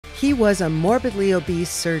He was a morbidly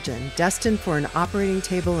obese surgeon destined for an operating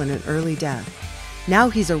table and an early death. Now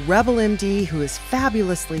he's a rebel MD who is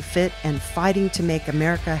fabulously fit and fighting to make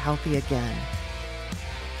America healthy again.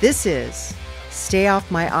 This is Stay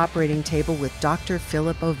Off My Operating Table with Dr.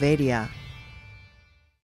 Phillip Ovadia.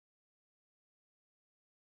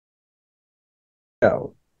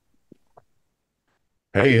 Oh,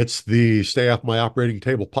 Hey, it's the Stay Off My Operating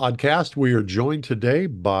Table podcast. We are joined today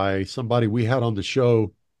by somebody we had on the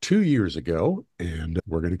show 2 years ago, and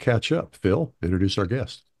we're going to catch up. Phil, introduce our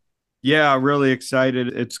guest. Yeah, really excited.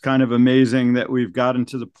 It's kind of amazing that we've gotten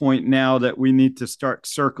to the point now that we need to start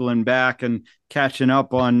circling back and catching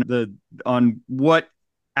up on what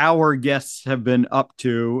our guests have been up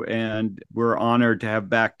to. And we're honored to have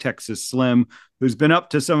back Texas Slim, who's been up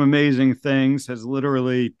to some amazing things, has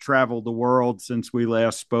literally traveled the world since we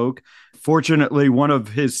last spoke. Fortunately, one of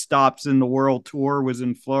his stops in the world tour was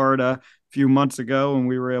in Florida few months ago, and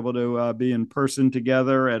we were able to be in person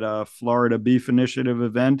together at a Florida Beef Initiative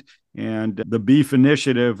event. And the Beef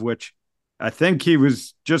Initiative, which I think he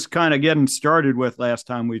was just kind of getting started with last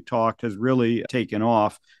time we talked, has really taken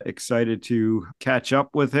off. Excited to catch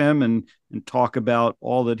up with him and talk about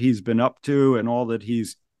all that he's been up to and all that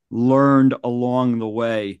he's learned along the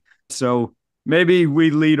way. So maybe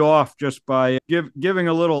we lead off just by giving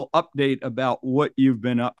a little update about what you've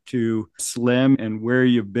been up to, Slim, and where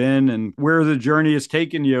you've been and where the journey has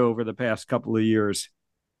taken you over the past couple of years.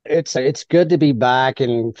 it's good to be back.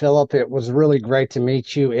 And Philip, it was really great to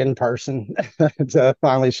meet you in person, to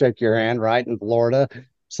finally shake your hand right in Florida.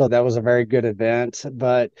 So that was a very good event.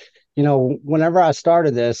 But, whenever I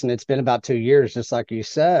started this, and it's been about 2 years, just like you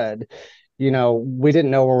said, we didn't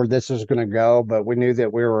know where this was going to go, but we knew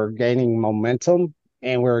that we were gaining momentum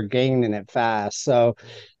and we were gaining it fast. So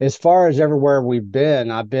as far as everywhere we've been,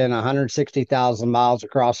 I've been 160,000 miles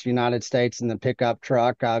across the United States in the pickup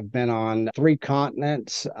truck. I've been on 3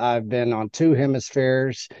 continents. I've been on 2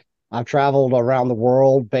 hemispheres. I've traveled around the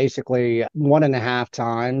world basically 1.5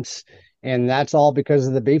 times. And that's all because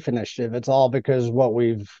of the Beef Initiative. It's all because what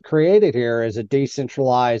we've created here is a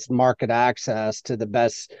decentralized market access to the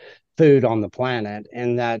best food on the planet.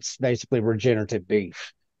 And that's basically regenerative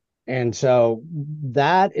beef. And so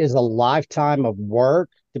that is a lifetime of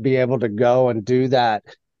work to be able to go and do that,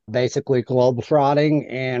 basically global trotting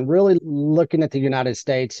and really looking at the United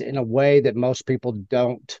States in a way that most people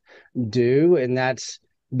don't do. And that's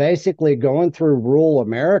basically going through rural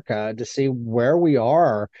America to see where we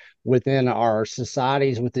are within our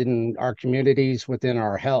societies, within our communities, within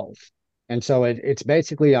our health. And so it's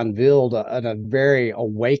basically unveiled a very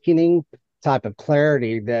awakening type of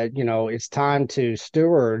clarity that, it's time to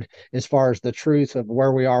steward as far as the truth of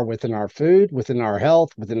where we are within our food, within our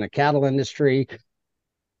health, within the cattle industry,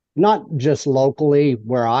 not just locally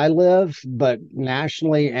where I live, but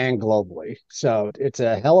nationally and globally. So it's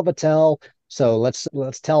a hell of a tell. So let's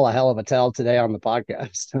tell a hell of a tell today on the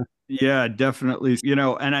podcast. Yeah, definitely.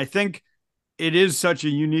 And I think it is such a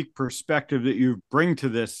unique perspective that you bring to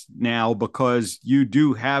this now because you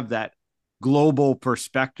do have that global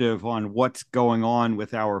perspective on what's going on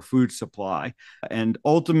with our food supply. And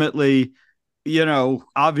ultimately,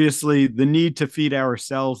 obviously the need to feed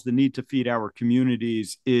ourselves, the need to feed our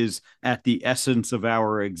communities is at the essence of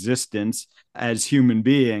our existence as human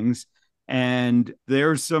beings. And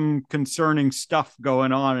there's some concerning stuff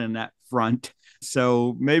going on in that front.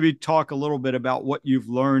 So maybe talk a little bit about what you've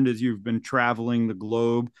learned as you've been traveling the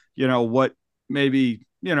globe, what maybe,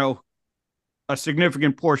 a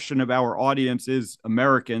significant portion of our audience is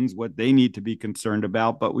Americans, what they need to be concerned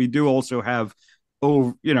about, but we do also have,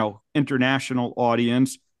 international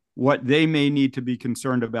audience, what they may need to be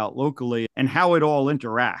concerned about locally and how it all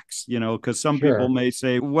interacts, because some people Sure. may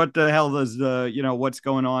say, what the hell does what's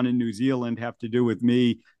going on in New Zealand have to do with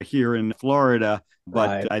me here in Florida? But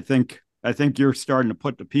Right. I think you're starting to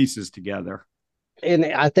put the pieces together. And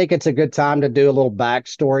I think it's a good time to do a little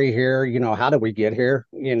backstory here. How did we get here?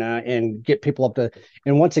 And get people up to.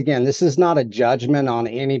 And once again, this is not a judgment on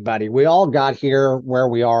anybody. We all got here where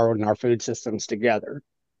we are in our food systems together.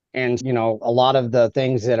 And, a lot of the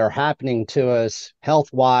things that are happening to us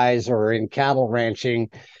health wise or in cattle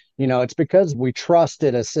ranching, it's because we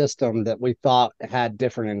trusted a system that we thought had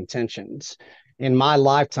different intentions. In my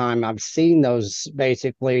lifetime, I've seen those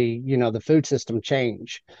basically, the food system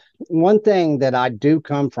change. One thing that I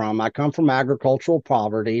come from agricultural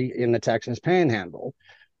poverty in the Texas Panhandle.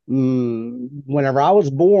 Whenever I was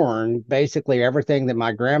born, basically everything that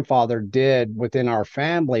my grandfather did within our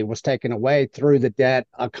family was taken away through the debt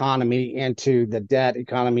economy into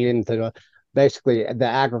basically the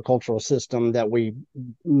agricultural system that we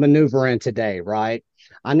maneuver in today, right?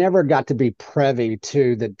 I never got to be privy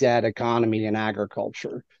to the dead economy in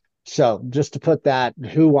agriculture. So just to put that,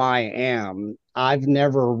 who I am, I've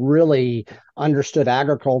never really understood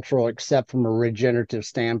agricultural except from a regenerative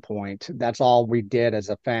standpoint. That's all we did as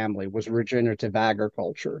a family was regenerative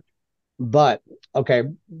agriculture. But okay,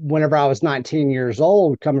 whenever I was 19 years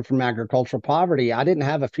old, coming from agricultural poverty, I didn't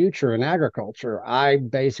have a future in agriculture. I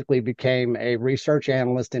basically became a research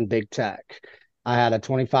analyst in big tech. I had a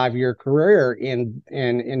 25-year career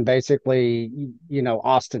in basically,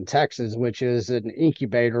 Austin, Texas, which is an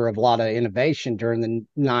incubator of a lot of innovation during the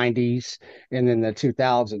 90s and then the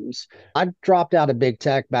 2000s. I dropped out of big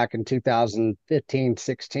tech back in 2015,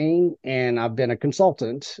 16, and I've been a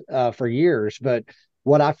consultant for years. But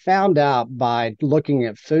what I found out by looking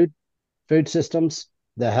at food systems,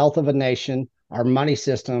 the health of a nation, our money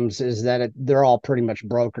systems is that they're all pretty much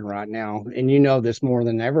broken right now. And you know this more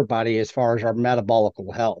than everybody as far as our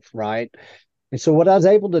metabolical health, right? And so what I was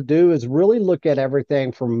able to do is really look at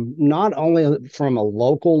everything from not only from a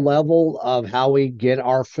local level of how we get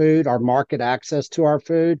our food, our market access to our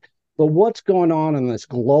food, but what's going on in this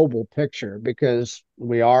global picture, because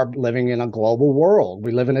we are living in a global world.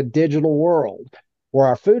 We live in a digital world where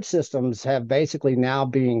our food systems have basically now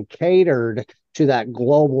being catered to that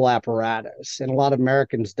global apparatus. And a lot of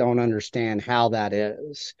Americans don't understand how that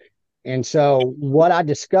is. And so what I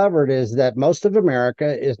discovered is that most of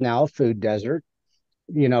America is now a food desert.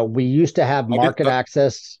 We used to have market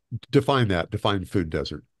access. Define food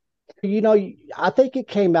desert. I think it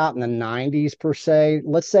came out in the 90s per se.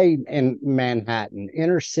 Let's say in Manhattan,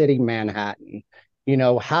 inner city Manhattan.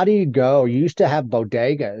 How do you go? You used to have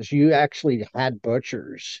bodegas. You actually had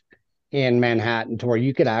butchers in Manhattan to where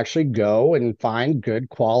you could actually go and find good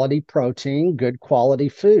quality protein, good quality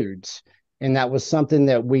foods. And that was something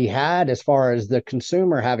that we had as far as the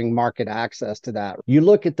consumer having market access to that. You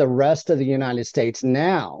look at the rest of the United States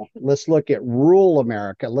now, let's look at rural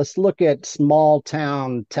America. Let's look at small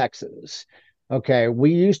town Texas. Okay,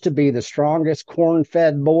 we used to be the strongest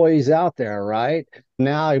corn-fed boys out there, right?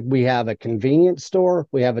 Now we have a convenience store,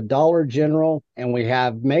 we have a Dollar General, and we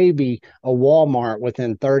have maybe a Walmart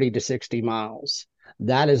within 30 to 60 miles.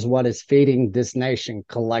 That is what is feeding this nation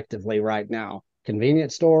collectively right now.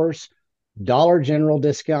 Convenience stores, Dollar General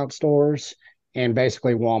discount stores, and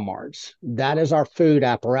basically Walmarts. That is our food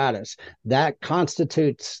apparatus. That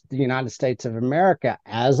constitutes the United States of America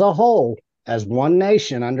as a whole, as one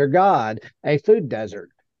nation under God, a food desert,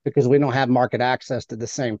 because we don't have market access to the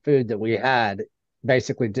same food that we had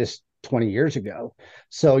basically just 20 years ago.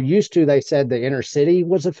 So used to, they said the inner city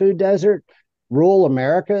was a food desert. Rural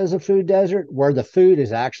America is a food desert. Where the food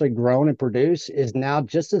is actually grown and produced is now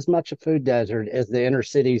just as much a food desert as the inner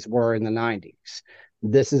cities were in the 90s.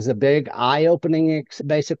 This is a big eye-opening,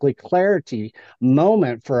 basically clarity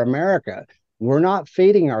moment for America. We're not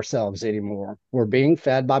feeding ourselves anymore. We're being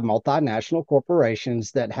fed by multinational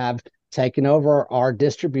corporations that have taken over our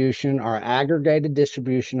distribution, our aggregated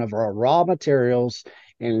distribution of our raw materials,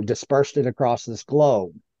 and dispersed it across this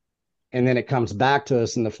globe. And then it comes back to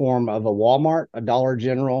us in the form of a Walmart, a Dollar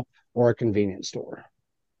General, or a convenience store.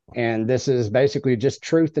 And this is basically just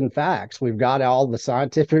truth and facts. We've got all the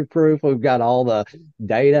scientific proof. We've got all the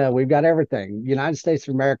data. We've got everything. United States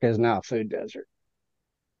of America is now a food desert.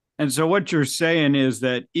 And so what you're saying is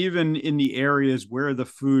that even in the areas where the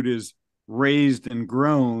food is raised and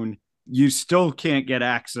grown, you still can't get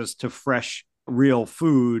access to fresh, real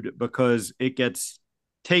food because it gets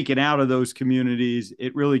taken out of those communities.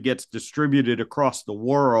 It really gets distributed across the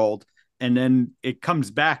world. And then it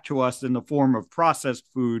comes back to us in the form of processed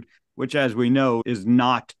food, which, as we know, is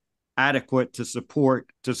not adequate to support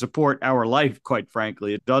our life, quite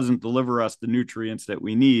frankly. It doesn't deliver us the nutrients that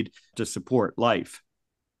we need to support life.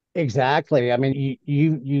 Exactly. I mean,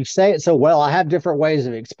 you say it so well. I have different ways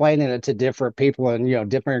of explaining it to different people and,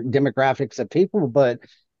 different demographics of people. But,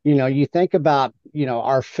 you think about,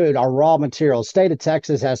 our food, our raw materials. State of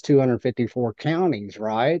Texas has 254 counties,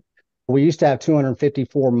 right? We used to have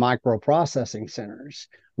 254 microprocessing centers.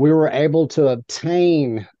 We were able to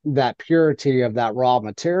obtain that purity of that raw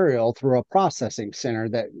material through a processing center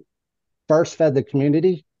that first fed the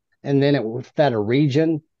community, and then it fed a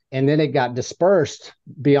region, and then it got dispersed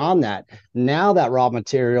beyond that. Now that raw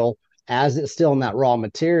material, as it's still in that raw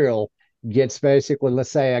material, gets basically,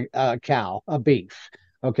 let's say a cow, a beef.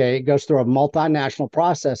 Okay, it goes through a multinational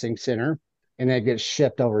processing center, and then it gets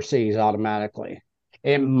shipped overseas automatically.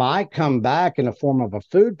 It might come back in the form of a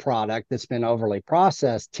food product that's been overly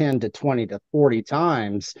processed 10 to 20 to 40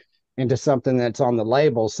 times into something that's on the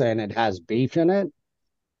label saying it has beef in it.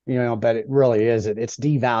 But it really isn't. It's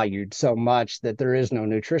devalued so much that there is no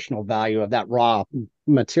nutritional value of that raw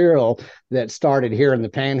material that started here in the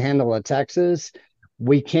panhandle of Texas.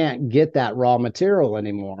 We can't get that raw material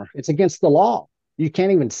anymore. It's against the law. You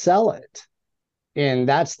can't even sell it. And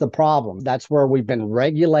that's the problem. That's where we've been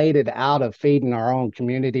regulated out of feeding our own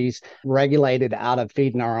communities, regulated out of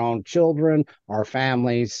feeding our own children, our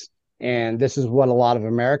families. And this is what a lot of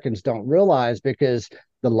Americans don't realize, because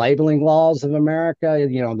the labeling laws of America,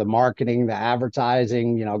 the marketing, the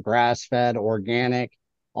advertising, grass fed, organic,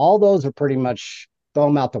 all those are pretty much throw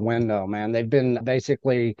them out the window, man. They've been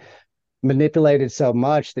basically manipulated so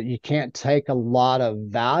much that you can't take a lot of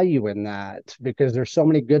value in that, because there's so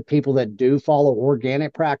many good people that do follow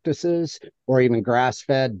organic practices or even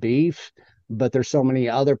grass-fed beef, but there's so many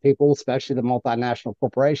other people, especially the multinational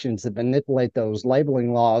corporations, that manipulate those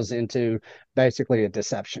labeling laws into basically a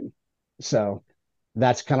deception. So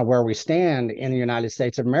that's kind of where we stand in the United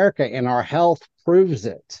States of America, and our health proves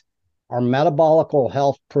it. Our metabolical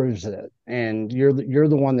health proves it. And you're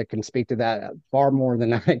the one that can speak to that far more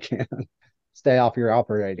than I can. Stay off your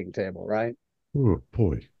operating table, right? Oh,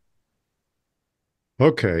 boy.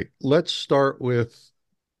 Okay, let's start with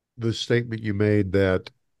the statement you made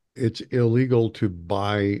that it's illegal to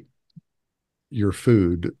buy your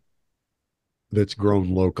food that's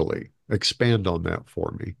grown locally. Expand on that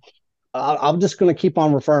for me. I'm just going to keep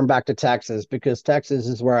on referring back to Texas, because Texas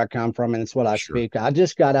is where I come from and it's what I speak. I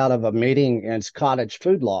just got out of a meeting, and it's cottage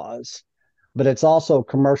food laws, but it's also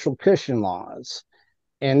commercial kitchen laws.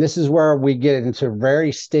 And this is where we get into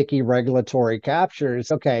very sticky regulatory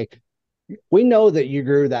captures. Okay, we know that you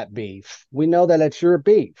grew that beef. We know that it's your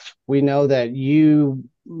beef. We know that you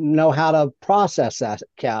know how to process that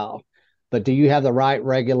cow. But do you have the right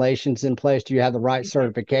regulations in place? Do you have the right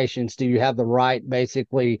certifications? Do you have the right,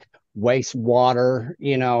 basically, wastewater,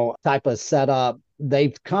 type of setup?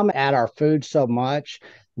 They've come at our food so much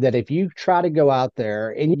that if you try to go out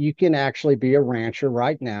there, and you can actually be a rancher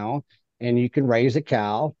right now, and you can raise a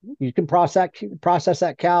cow, you can process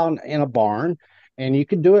that cow in a barn, and you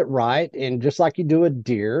can do it right, and just like you do a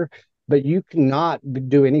deer, but you cannot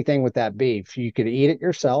do anything with that beef. You could eat it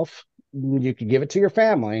yourself, you could give it to your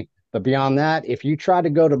family, but beyond that, if you try to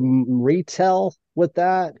go to retail with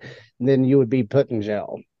that, then you would be put in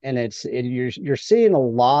jail. And you're seeing a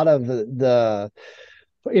lot of the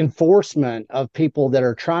enforcement of people that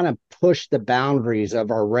are trying to push the boundaries of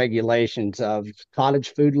our regulations of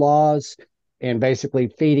cottage food laws, and basically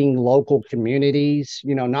feeding local communities,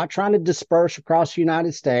 not trying to disperse across the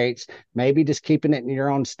United States, maybe just keeping it in your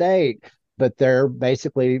own state. But they're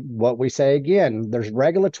basically, what we say again, there's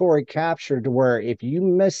regulatory capture, to where if you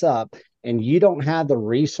mess up and you don't have the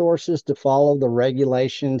resources to follow the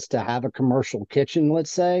regulations to have a commercial kitchen,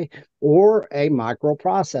 let's say, or a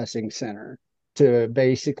microprocessing center to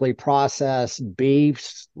basically process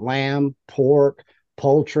beef, lamb, pork,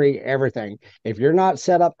 poultry, everything. If you're not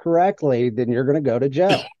set up correctly, then you're going to go to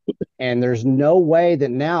jail. And there's no way that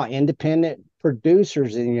now independent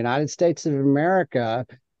producers in the United States of America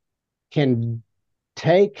can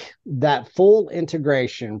take that full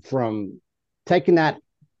integration from taking that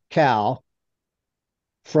cow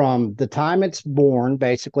from the time it's born,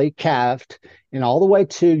 basically calved, and all the way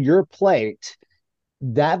to your plate.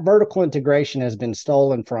 That vertical integration has been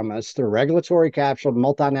stolen from us through regulatory capture,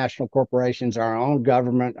 multinational corporations, our own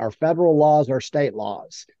government, our federal laws, our state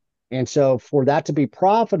laws. And so for that to be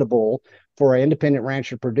profitable for an independent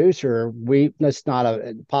rancher producer, that's not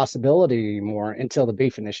a possibility anymore until the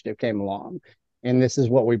beef initiative came along. And this is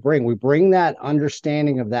what we bring. We bring that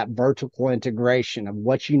understanding of that vertical integration of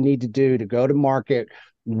what you need to do to go to market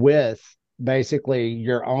with basically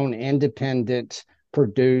your own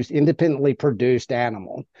independently produced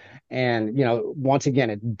animal. And once again,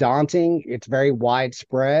 it's daunting. It's very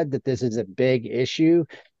widespread that this is a big issue.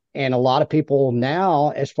 And a lot of people now,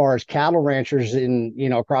 as far as cattle ranchers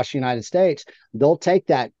across the United States, they'll take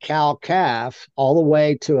that cow calf all the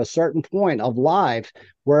way to a certain point of life.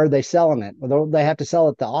 Where are they selling it? Well, they have to sell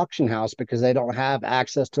it at the auction house, because they don't have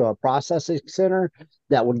access to a processing center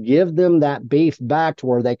that would give them that beef back to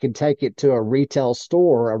where they could take it to a retail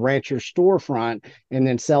store, a rancher's storefront, and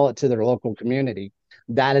then sell it to their local community.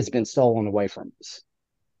 That has been stolen away from us.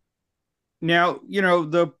 Now,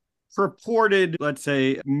 the purported, let's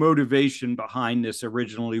say, motivation behind this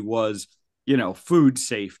originally was, food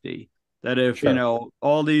safety. That if, sure,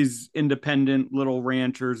 all these independent little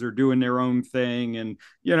ranchers are doing their own thing, and,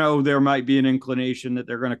 there might be an inclination that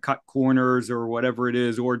they're going to cut corners or whatever it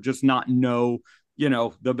is, or just not know,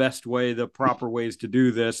 the best way, the proper ways to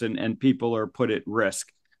do this, and people are put at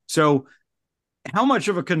risk. So how much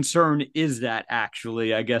of a concern is that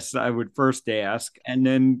actually? I guess I would first ask. And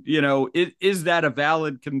then, is that a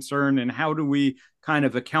valid concern? And how do we kind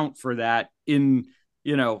of account for that in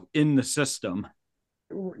the system?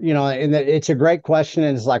 And it's a great question.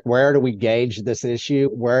 And it's like, where do we gauge this issue?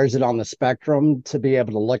 Where is it on the spectrum to be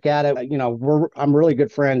able to look at it? I'm really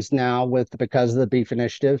good friends now because of the Beef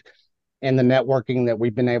Initiative and the networking that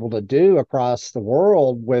we've been able to do across the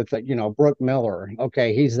world with, Brooke Miller.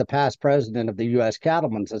 Okay, he's the past president of the U.S.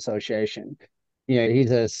 Cattlemen's Association.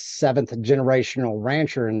 He's a seventh generational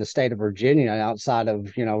rancher in the state of Virginia outside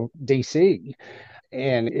of, D.C.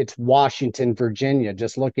 And it's Washington, Virginia.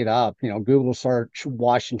 Just look it up, Google search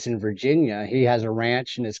Washington, Virginia. He has a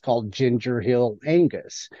ranch and it's called Ginger Hill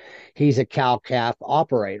Angus. He's a cow-calf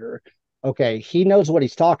operator. Okay, he knows what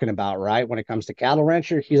he's talking about, right? When it comes to cattle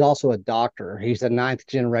rancher, he's also a doctor. He's a ninth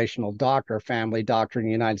generational doctor, family doctor in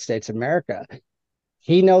the United States of America.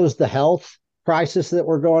 He knows the health crisis that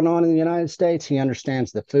we're going on in the United States. He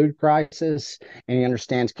understands the food crisis and he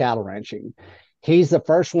understands cattle ranching. He's the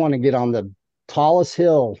first one to get on the tallest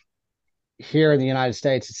hill here in the United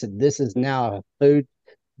States and said, this is now a food,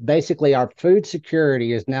 basically our food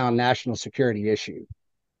security is now a national security issue.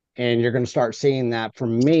 And you're going to start seeing that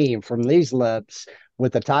from me and from these lips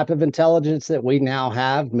with the type of intelligence that we now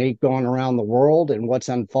have, me going around the world and what's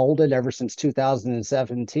unfolded ever since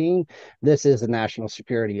 2017. This is a national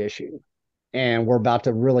security issue. And we're about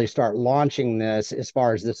to really start launching this as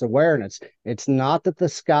far as this awareness. It's not that the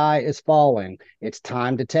sky is falling. It's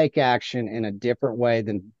time to take action in a different way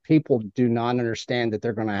than people do not understand that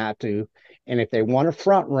they're going to have to. And if they want to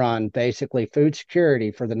front run basically food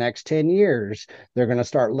security for the next 10 years, they're going to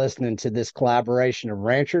start listening to this collaboration of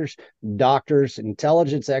ranchers, doctors,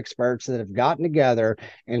 intelligence experts that have gotten together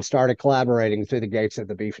and started collaborating through the gates of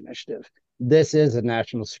the Beef Initiative. This is a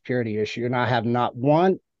national security issue. And I have not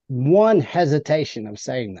one hesitation of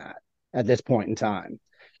saying that at this point in time.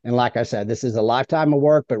 And like I said, this is a lifetime of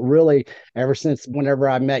work, but really ever since whenever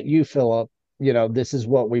I met you, Phillip, this is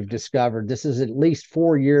what we've discovered. This is at least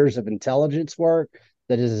 4 years of intelligence work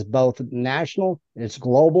that is both national, it's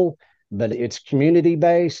global, but it's community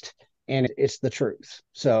based and it's the truth.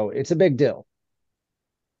 So it's a big deal.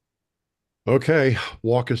 Okay,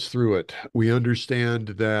 walk us through it. We understand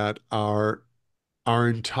that our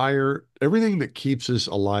entire everything that keeps us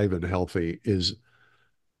alive and healthy is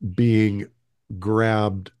being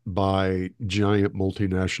grabbed by giant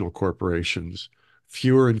multinational corporations.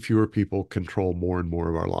 Fewer and fewer people control more and more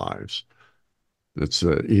of our lives. That's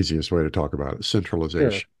the easiest way to talk about it,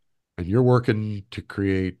 centralization. Sure. And you're working to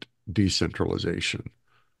create decentralization.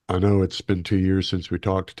 I know it's been 2 years since we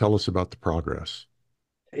talked. Tell us about the progress.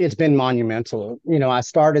 It's been monumental. I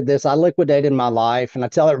started this, I liquidated my life, and I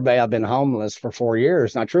tell everybody I've been homeless for 4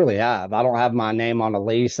 years, and I truly have. I don't have my name on a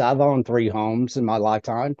lease. I've owned 3 homes in my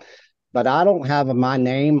lifetime, but I don't have my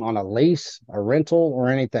name on a lease, a rental, or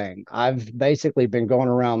anything. I've basically been going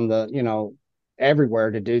around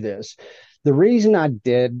everywhere to do this. The reason I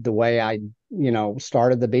did the way I,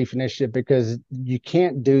 started the Beef Initiative, because you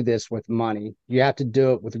can't do this with money. You have to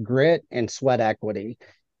do it with grit and sweat equity.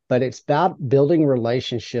 But it's about building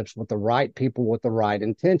relationships with the right people with the right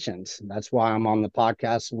intentions. That's why I'm on the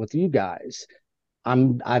podcast with you guys.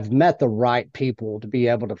 I've met the right people to be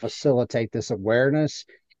able to facilitate this awareness,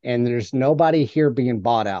 and there's nobody here being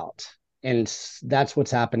bought out. And that's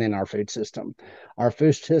what's happened in our food system. Our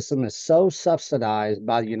food system is so subsidized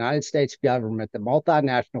by the United States government that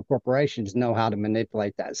multinational corporations know how to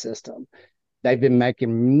manipulate that system. They've been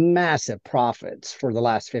making massive profits for the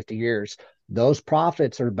last 50 years. Those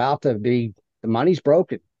profits are about to be, the money's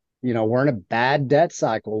broken. We're in a bad debt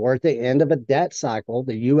cycle. We're at the end of a debt cycle.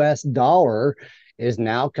 The US dollar is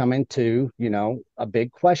now coming to, a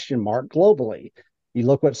big question mark globally. You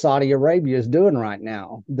look what Saudi Arabia is doing right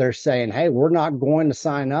now. They're saying, hey, we're not going to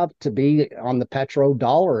sign up to be on the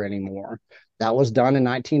petrodollar anymore. That was done in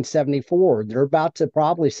 1974. They're about to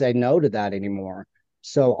probably say no to that anymore.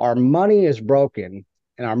 So our money is broken.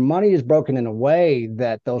 And our money is broken in a way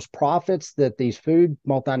that those profits that these food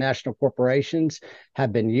multinational corporations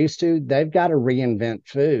have been used to, they've got to reinvent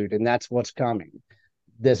food. And that's what's coming,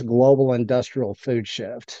 this global industrial food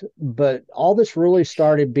shift. But all this really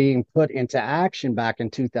started being put into action back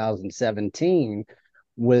in 2017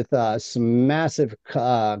 with some massive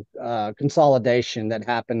consolidation that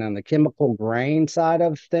happened on the chemical grain side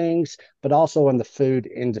of things, but also in the food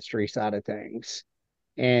industry side of things.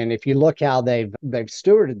 And if you look how they've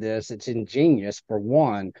stewarded this, it's ingenious for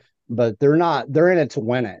one, but they're in it to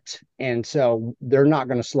win it. And so they're not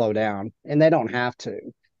going to slow down, and they don't have to.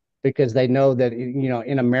 because they know that,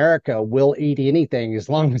 in America, we'll eat anything as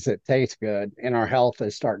long as it tastes good. And our health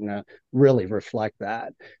is starting to really reflect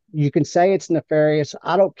that. You can say it's nefarious.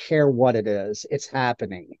 I don't care what it is. It's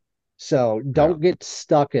happening. So Yeah. don't get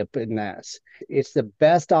stuck up in this. It's the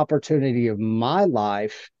best opportunity of my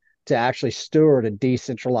life to actually steward a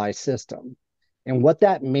decentralized system. And what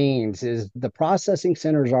that means is the processing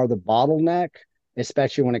centers are the bottleneck,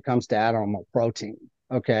 especially when it comes to animal protein.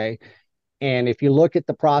 Okay. And if you look at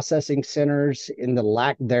the processing centers in the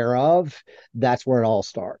lack thereof, that's where it all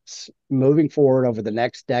starts. Moving forward over the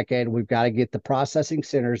next decade, we've got to get the processing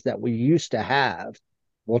centers that we used to have.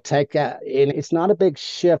 We'll take that. And it's not a big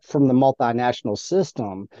shift from the multinational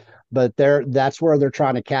system, but that's where they're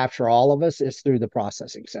trying to capture all of us is through the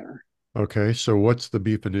processing center. Okay. So what's the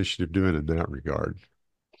Beef Initiative doing in that regard?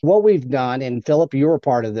 What we've done, and Phillip, you were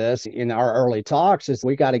part of this in our early talks, is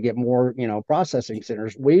we got to get more, processing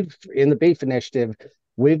centers. In the Beef Initiative,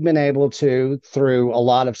 we've been able to, through a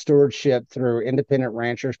lot of stewardship, through independent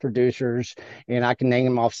ranchers, producers, and I can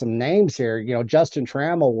name off some names here. Justin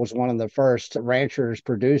Trammell was one of the first ranchers,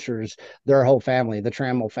 producers, their whole family, the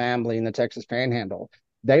Trammell family in the Texas Panhandle.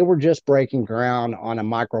 They were just breaking ground on a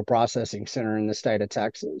microprocessing center in the state of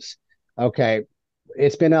Texas. Okay.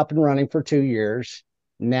 It's been up and running for 2 years.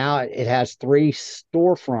 Now it has 3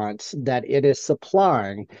 storefronts that it is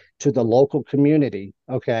supplying to the local community.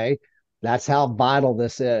 Okay. That's how vital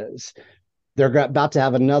this is. They're about to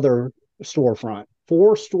have another storefront,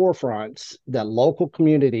 4 storefronts that local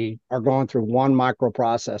community are going through one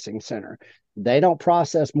microprocessing center. They don't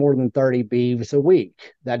process more than 30 beeves a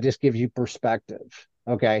week. That just gives you perspective.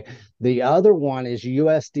 Okay. The other one is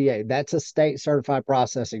USDA. That's a state certified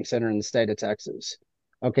processing center in the state of Texas.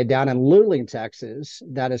 Okay, down in Luling, Texas,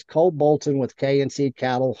 that is Cole Bolton with K&C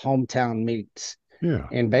Cattle Hometown Meats. Yeah.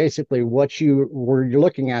 And basically what you're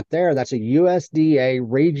looking at there, that's a USDA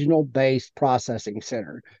regional based processing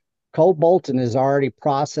center. Cole Bolton is already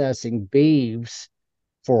processing beeves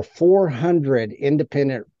for 400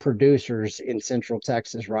 independent producers in Central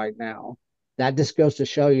Texas right now. That just goes to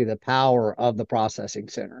show you the power of the processing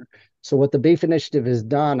center. So what the Beef Initiative has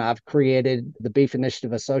done, I've created the Beef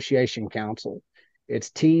Initiative Association Council.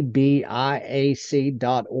 It's tbiac.org.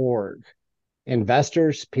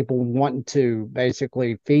 Investors, people wanting to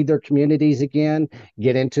basically feed their communities again,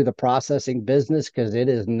 get into the processing business because it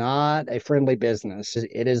is not a friendly business.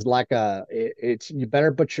 It is like you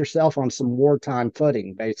better put yourself on some wartime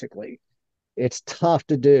footing, basically. It's tough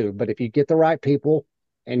to do, but if you get the right people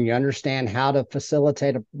and you understand how to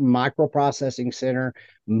facilitate a microprocessing center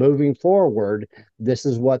moving forward, this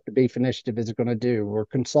is what the Beef Initiative is going to do. We're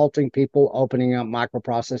consulting people, opening up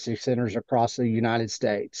microprocessing centers across the United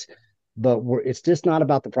States. But it's just not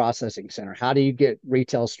about the processing center. How do you get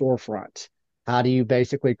retail storefronts? How do you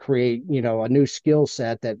basically create, a new skill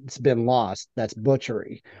set that's been lost? That's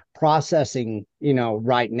butchery. Processing,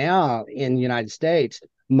 right now in the United States,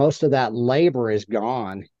 most of that labor is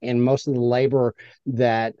gone. And most of the labor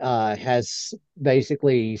that has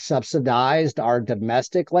basically subsidized our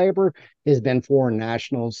domestic labor has been foreign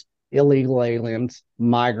nationals, illegal aliens,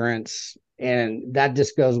 migrants. And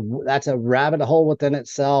that's a rabbit hole within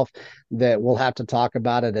itself that we'll have to talk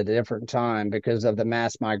about at a different time because of the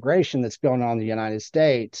mass migration that's going on in the United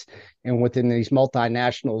States. And within these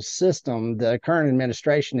multinational systems, the current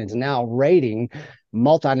administration is now raiding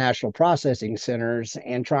multinational processing centers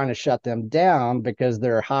and trying to shut them down because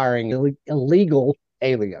they're hiring illegal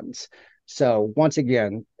aliens. So once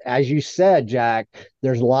again, as you said, Jack,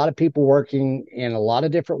 there's a lot of people working in a lot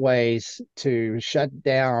of different ways to shut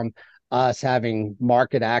down us having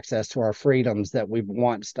market access to our freedoms that we've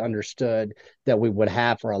once understood that we would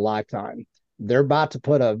have for a lifetime. They're about to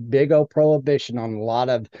put a big old prohibition on a lot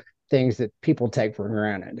of things that people take for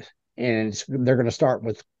granted. And they're going to start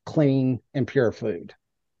with clean and pure food.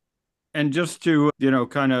 And just to,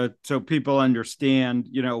 kind of so people understand,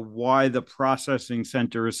 why the processing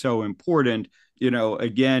center is so important,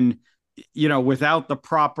 again, without the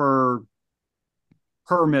proper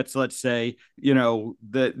permits, let's say,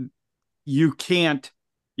 that you can't,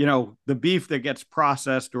 the beef that gets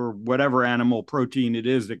processed or whatever animal protein it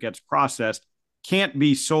is that gets processed can't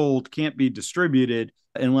be sold, can't be distributed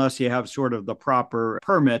unless you have sort of the proper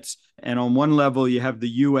permits. And on one level, you have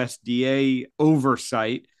the USDA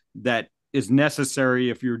oversight that is necessary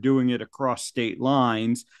if you're doing it across state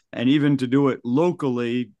lines, and even to do it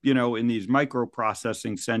locally, in these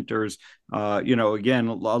microprocessing centers, again,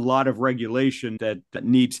 a lot of regulation that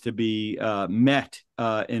needs to be met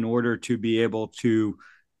in order to be able to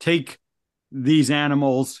take these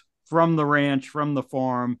animals from the ranch, from the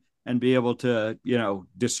farm, and be able to,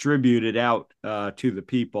 distribute it out to the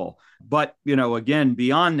people. But, again,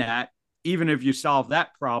 beyond that, even if you solve that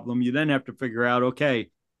problem, you then have to figure out, okay,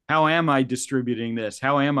 how am I distributing this?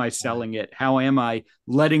 How am I selling it? How am I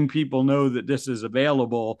letting people know that this is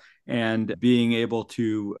available and being able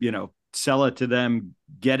to, sell it to them,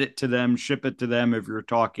 get it to them, ship it to them if you're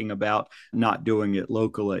talking about not doing it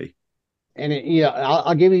locally. And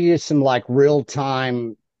I'll give you some like real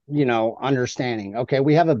time, understanding. Okay,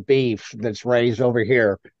 we have a beef that's raised over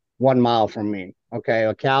here 1 mile from me. Okay,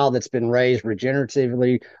 a cow that's been raised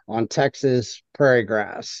regeneratively on Texas prairie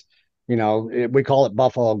grass. We call it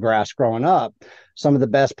buffalo grass growing up. Some of the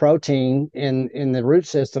best protein in the root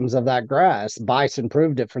systems of that grass. Bison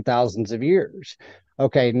proved it for thousands of years.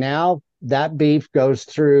 Okay, now that beef goes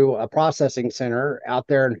through a processing center out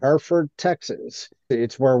there in Hereford, Texas.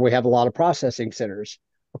 It's where we have a lot of processing centers.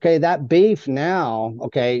 Okay, that beef now,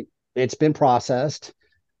 okay, it's been processed.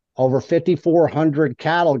 Over 5,400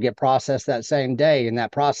 cattle get processed that same day in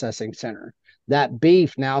that processing center. That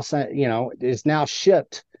beef now, is now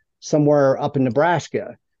shipped somewhere up in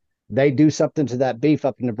Nebraska. They do something to that beef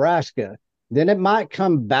up in Nebraska. Then it might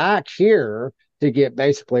come back here to get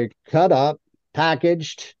basically cut up,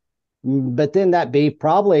 packaged. But then that beef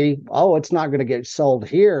probably, it's not going to get sold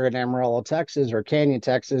here in Amarillo, Texas, or Canyon,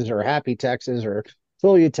 Texas, or Happy, Texas, or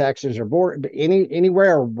Phillip, Texas, or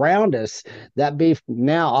anywhere around us. That beef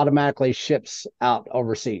now automatically ships out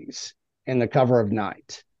overseas in the cover of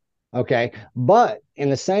night. Okay. But in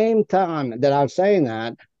the same time that I was saying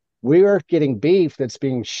that, we are getting beef that's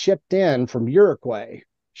being shipped in from Uruguay,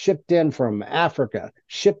 shipped in from Africa,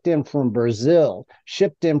 shipped in from Brazil,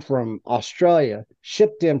 shipped in from Australia,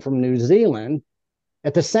 shipped in from New Zealand.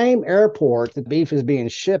 At the same airport, the beef is being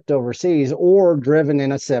shipped overseas or driven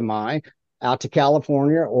in a semi out to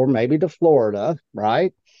California or maybe to Florida,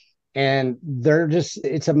 right? And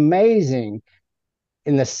it's amazing.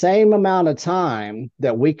 In the same amount of time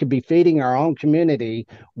that we could be feeding our own community,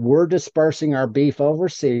 we're dispersing our beef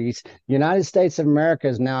overseas. United States of America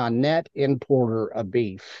is now a net importer of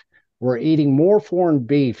beef. We're eating more foreign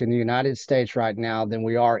beef in the United States right now than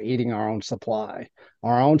we are eating our own supply.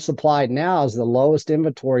 Our own supply now is the lowest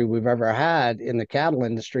inventory we've ever had in the cattle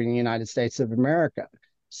industry in the United States of America.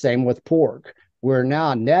 Same with pork. We're now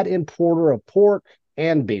a net importer of pork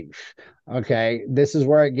and beef. Okay, this is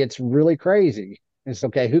where it gets really crazy. It's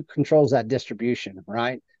okay, who controls that distribution,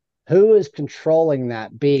 right? Who is controlling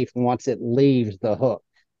that beef once it leaves the hook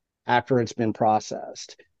after it's been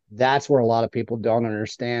processed? That's where a lot of people don't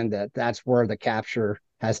understand that that's where the capture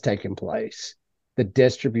has taken place. The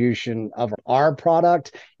distribution of our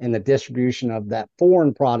product and the distribution of that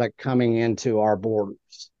foreign product coming into our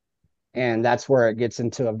borders. And that's where it gets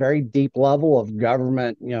into a very deep level of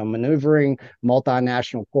government, maneuvering,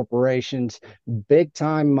 multinational corporations, big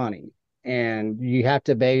time money. And you have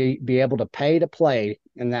to be able to pay to play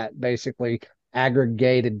in that basically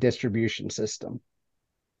aggregated distribution system.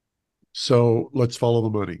 So let's follow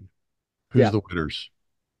the money. Who's the winners?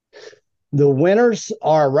 The winners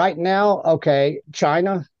are right now, okay,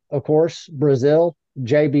 China, of course, Brazil,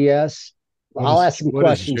 JBS. I'll ask some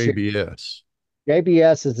questions. What is JBS?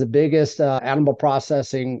 JBS is the biggest animal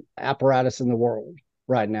processing apparatus in the world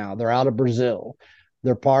right now. They're out of Brazil.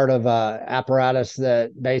 They're part of an apparatus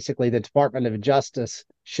that basically the Department of Justice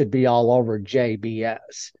should be all over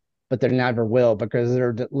JBS, but they never will because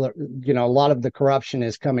a lot of the corruption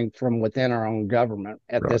is coming from within our own government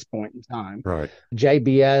at this point in time. Right.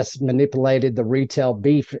 JBS manipulated the retail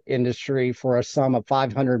beef industry for a sum of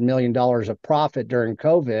 $500 million of profit during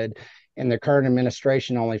COVID, and the current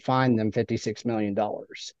administration only fined them $56 million.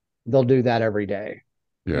 They'll do that every day.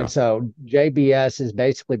 Yeah. And so JBS has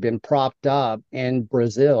basically been propped up in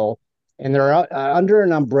Brazil, and they're under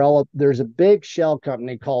an umbrella. There's a big shell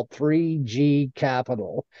company called 3G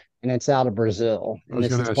Capital, and it's out of Brazil. And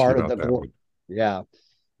this is part of the board. Yeah.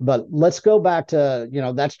 But let's go back to,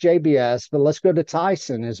 that's JBS, but let's go to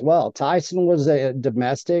Tyson as well. Tyson was a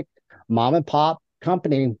domestic mom and pop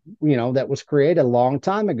company, that was created a long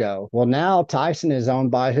time ago. Well, now Tyson is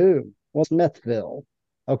owned by who? Well, Smithville.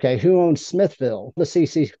 Okay, who owns Smithville? The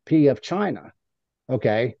CCP of China.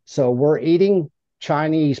 Okay, so we're eating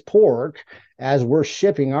Chinese pork as we're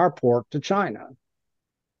shipping our pork to China.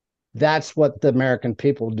 That's what the American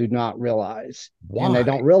people do not realize. Why? And they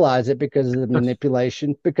don't realize it because of the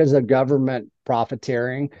manipulation, because of government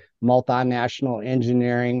profiteering, multinational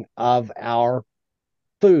engineering of our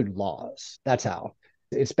food laws. That's how.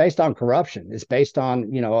 It's based on corruption. It's based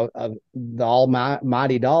on, the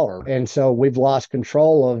almighty dollar. And so we've lost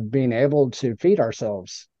control of being able to feed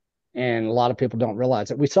ourselves. And a lot of people don't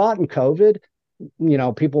realize it. We saw it in COVID.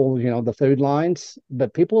 people, the food lines,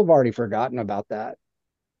 but people have already forgotten about that.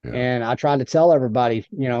 Yeah. And I try to tell everybody,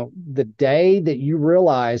 the day that you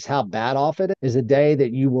realize how bad off it is the day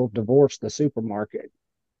that you will divorce the supermarket.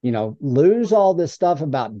 Lose all this stuff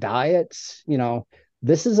about diets.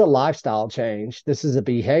 This is a lifestyle change. This is a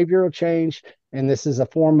behavioral change. And this is a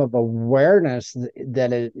form of awareness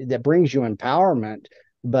that brings you empowerment.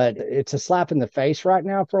 But it's a slap in the face right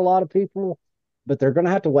now for a lot of people. But they're going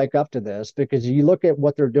to have to wake up to this, because you look at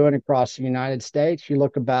what they're doing across the United States. You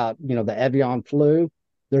look about, the avian flu.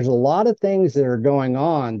 There's a lot of things that are going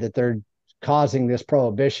on that they're causing this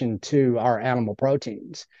prohibition to our animal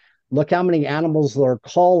proteins. Look how many animals they're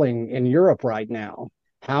culling in Europe right now.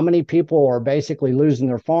 How many people are basically losing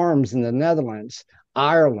their farms in the Netherlands,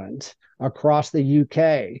 Ireland, across the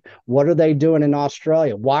UK? What are they doing in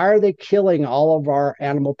Australia? Why are they killing all of our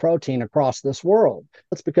animal protein across this world?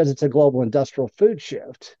 That's because it's a global industrial food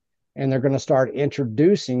shift. And they're going to start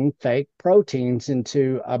introducing fake proteins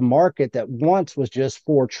into a market that once was just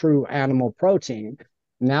for true animal protein.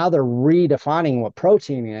 Now they're redefining what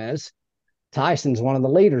protein is. Tyson's one of the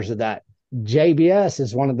leaders of that. JBS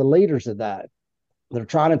is one of the leaders of that. They're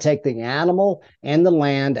trying to take the animal and the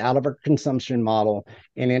land out of our consumption model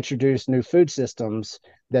and introduce new food systems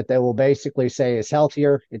that they will basically say is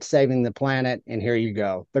healthier, it's saving the planet, and here you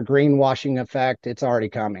go. The greenwashing effect, it's already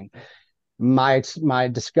coming. My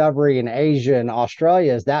discovery in Asia and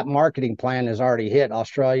Australia is that marketing plan has already hit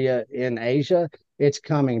Australia and Asia. It's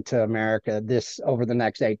coming to America over the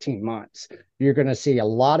next 18 months. You're going to see a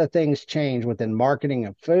lot of things change within marketing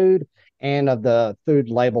of food and of the food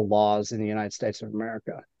label laws in the United States of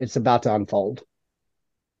America. It's about to unfold.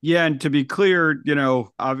 Yeah, and to be clear,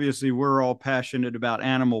 obviously we're all passionate about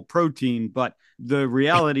animal protein, but the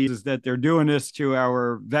reality is that they're doing this to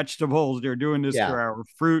our vegetables, they're doing this to our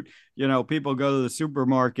fruit. People go to the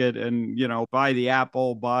supermarket and, buy the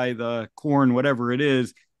apple, buy the corn, whatever it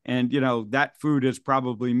is. And, that food has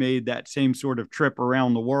probably made that same sort of trip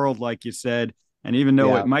around the world, like you said. And even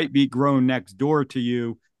though it might be grown next door to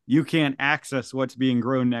you, you can't access what's being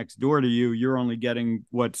grown next door to you. You're only getting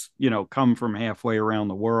what's, come from halfway around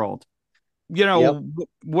the world.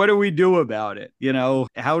 What do we do about it?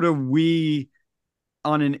 How do we,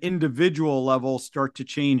 on an individual level, start to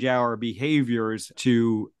change our behaviors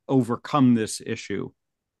to overcome this issue?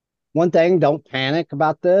 One thing, don't panic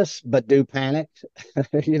about this, but do panic.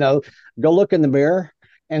 Go look in the mirror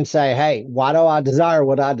and say, hey, why do I desire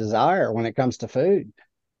what I desire when it comes to food?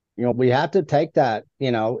 We have to take that,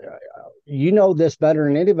 this better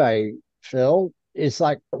than anybody, Phil. It's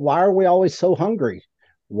like, why are we always so hungry?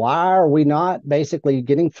 Why are we not basically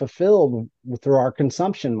getting fulfilled through our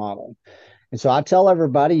consumption model? And so I tell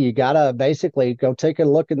everybody, you got to basically go take a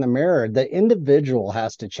look in the mirror. The individual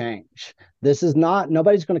has to change.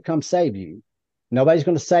 Nobody's going to come save you. Nobody's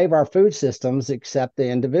going to save our food systems except the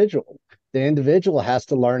individual. The individual has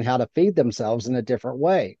to learn how to feed themselves in a different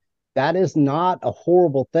way. That is not a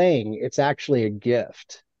horrible thing. It's actually a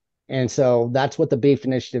gift. And so that's what the Beef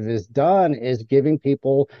Initiative has done, is giving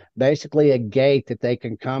people basically a gate that they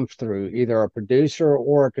can come through, either a producer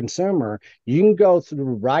or a consumer. You can go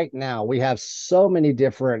through right now. We have so many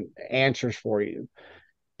different answers for you.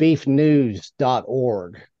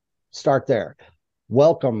 Beefnews.org. Start there.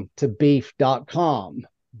 Welcome to beef.com.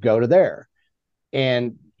 Go to there.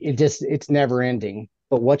 And it's never ending.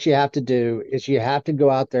 But what you have to do is you have to go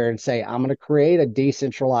out there and say, I'm going to create a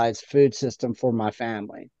decentralized food system for my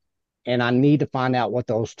family. And I need to find out what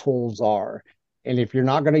those tools are. And if you're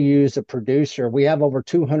not going to use a producer, we have over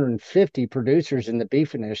 250 producers in the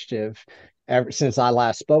Beef Initiative ever since I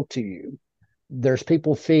last spoke to you. There's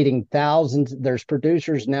people feeding thousands. There's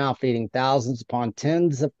producers now feeding thousands upon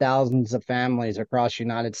tens of thousands of families across the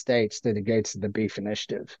United States through the gates of the Beef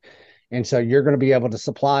Initiative. And so you're going to be able to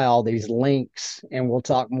supply all these links, and we'll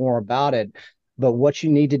talk more about it. But what you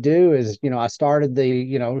need to do is, I started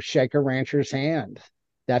the, shake a rancher's hand.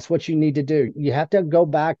 That's what you need to do. You have to go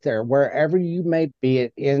back there wherever you may be,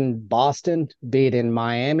 it in Boston, be it in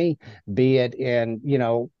Miami, be it in,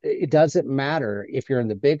 it doesn't matter if you're in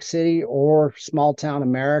the big city or small town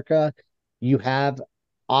America. You have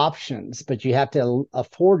options, but you have to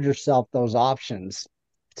afford yourself those options.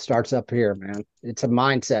 It starts up here, man. It's a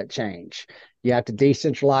mindset change. You have to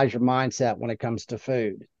decentralize your mindset when it comes to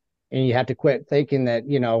food. And you have to quit thinking that,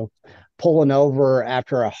 pulling over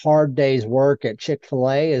after a hard day's work at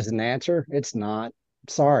Chick-fil-A is an answer. It's not.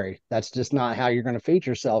 Sorry. That's just not how you're going to feed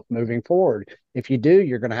yourself moving forward. If you do,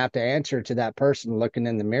 you're going to have to answer to that person looking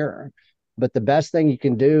in the mirror. But the best thing you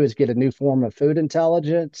can do is get a new form of food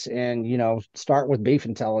intelligence and, start with beef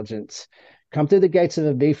intelligence. come through the gates of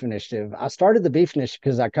the beef initiative. I started the beef initiative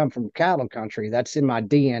because I come from cattle country. That's in my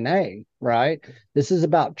DNA, right? This is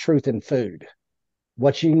about truth in food.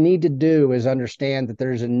 What you need to do is understand that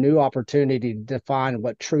there's a new opportunity to define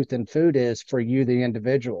what truth in food is for you, the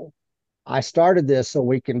individual. I started this so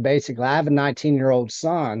we can basically, I have a 19-year-old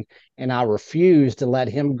son, and I refuse to let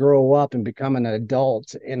him grow up and become an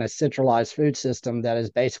adult in a centralized food system that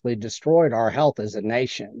has basically destroyed our health as a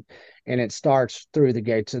nation. And it starts through the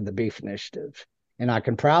gates of the beef initiative. And I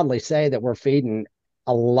can proudly say that we're feeding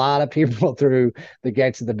a lot of people through the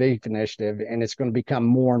gates of the beef initiative, and it's going to become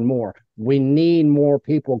more and more. We need more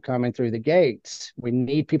people coming through the gates. We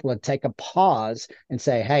need people to take a pause and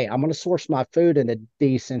say, hey, I'm going to source my food in a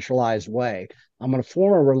decentralized way. I'm going to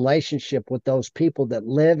form a relationship with those people that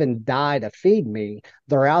live and die to feed me.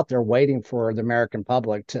 They're out there waiting for the American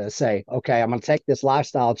public to say, okay, I'm going to take this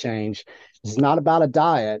lifestyle change. This is not about a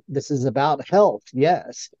diet. This is about health.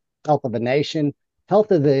 Yes, health of a nation, health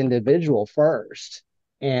of the individual first.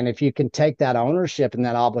 And if you can take that ownership and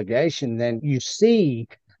that obligation, then you see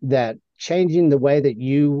that changing the way that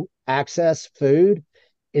you access food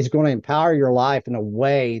is going to empower your life in a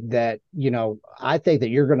way that, I think that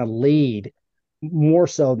you're going to lead more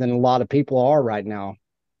so than a lot of people are right now,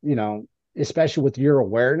 especially with your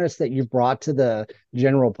awareness that you've brought to the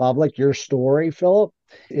general public. Your story, Phillip,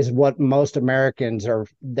 is what most Americans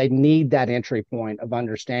they need that entry point of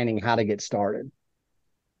understanding how to get started.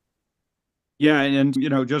 Yeah, and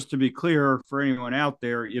just to be clear for anyone out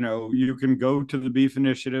there, you can go to the Beef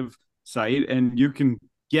Initiative site and you can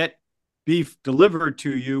get beef delivered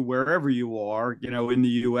to you wherever you are, in the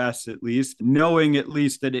US at least, knowing at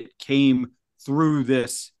least that it came through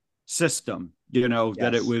this system, yes,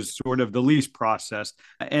 that it was sort of the least processed.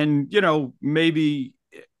 And, maybe,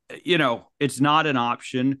 it's not an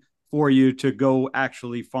option for you to go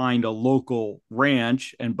actually find a local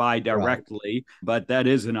ranch and buy directly, right, but that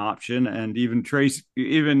is an option. And even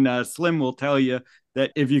Slim will tell you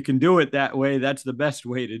that if you can do it that way, that's the best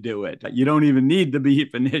way to do it. You don't even need the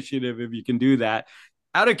Beef Initiative if you can do that.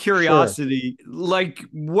 Out of curiosity, sure, like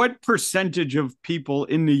what percentage of people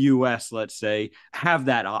in the US, let's say, have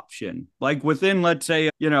that option? Like within, let's say,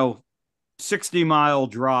 60-mile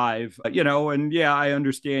drive, and yeah, I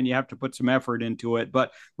understand you have to put some effort into it,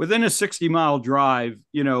 but within a 60-mile drive,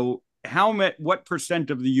 what percent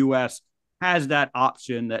of the US has that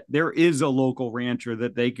option that there is a local rancher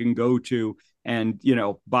that they can go to and,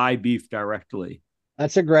 buy beef directly?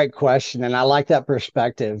 That's a great question. And I like that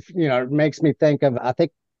perspective. It makes me think of, I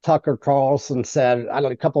think Tucker Carlson said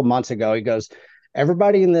a couple of months ago, he goes,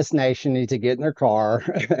 everybody in this nation needs to get in their car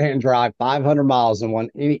and drive 500 miles in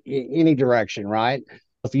any direction, right?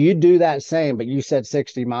 If you do that same, but you said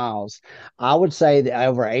 60 miles, I would say that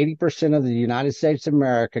over 80% of the United States of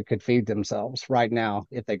America could feed themselves right now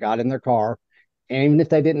if they got in their car. And even if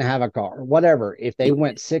they didn't have a car, whatever, if they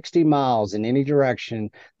went 60 miles in any direction,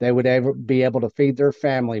 they would be able to feed their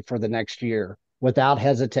family for the next year without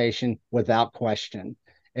hesitation, without question.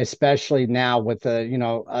 Especially now with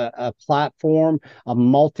a platform, a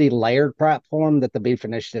multi-layered platform that the Beef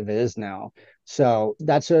Initiative is now. So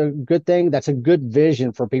that's a good thing. That's a good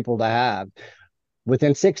vision for people to have.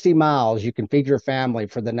 Within 60 miles, you can feed your family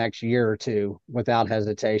for the next year or two without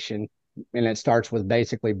hesitation. And it starts with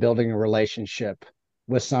basically building a relationship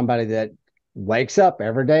with somebody that wakes up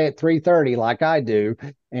every day at 3:30 like I do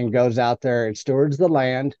and goes out there and stewards the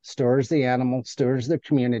land, stewards the animal, stewards the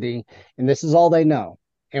community. And this is all they know.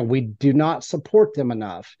 And we do not support them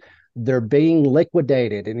enough. They're being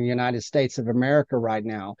liquidated in the United States of America right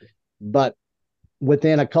now. But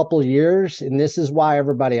within a couple of years, and this is why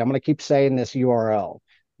everybody, I'm going to keep saying this URL.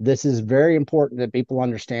 This is very important that people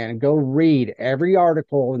understand. Go read every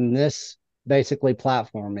article in this basically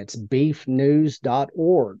platform. It's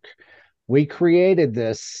beefnews.org. We created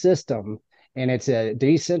this system, and it's a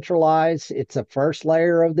decentralized, it's a first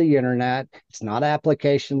layer of the internet. It's not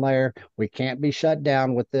application layer. We can't be shut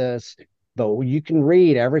down with this, but you can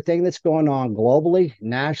read everything that's going on globally,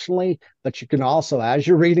 nationally, but you can also, as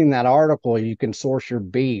you're reading that article, you can source your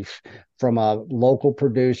beef from a local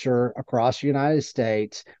producer across the United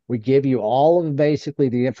States. We give you all of basically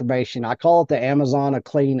the information. I call it the Amazon of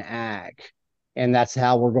clean ag, and that's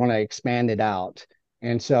how we're going to expand it out.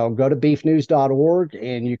 And so go to beefnews.org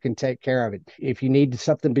and you can take care of it. If you need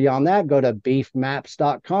something beyond that, go to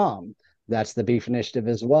beefmaps.com. That's the Beef Initiative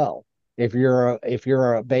as well. If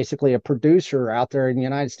you're basically a producer out there in the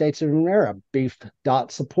United States of America,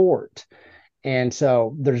 beef.support. And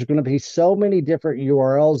so there's going to be so many different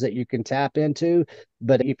URLs that you can tap into.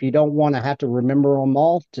 But if you don't want to have to remember them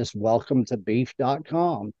all, just welcome to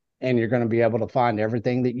beef.com and you're going to be able to find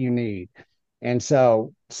everything that you need. And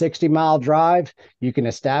so 60-mile drive, you can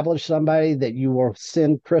establish somebody that you will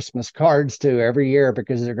send Christmas cards to every year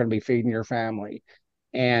because they're going to be feeding your family.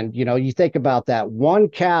 And, you think about that. One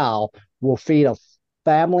cow will feed a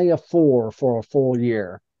family of 4 for a full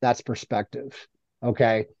year. That's perspective.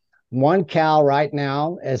 Okay. One cow right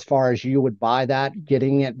now, as far as you would buy that,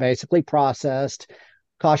 getting it basically processed,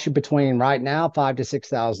 costs you between right now $5,000 to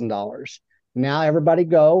 $6,000. Now everybody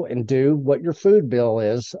go and do what your food bill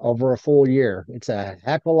is over a full year. It's a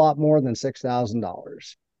heck of a lot more than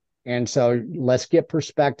 $6,000. And so let's get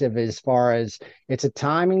perspective as far as it's a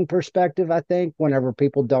timing perspective, I think, whenever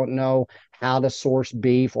people don't know how to source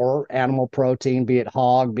beef or animal protein, be it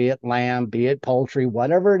hog, be it lamb, be it poultry,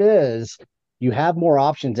 whatever it is, you have more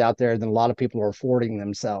options out there than a lot of people are affording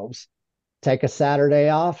themselves. Take a Saturday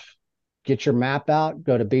off, get your map out,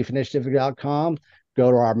 go to beefinitiative.com,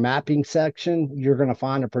 go to our mapping section. You're going to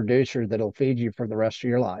find a producer that'll feed you for the rest of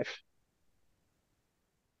your life.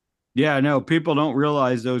 Yeah, no, people don't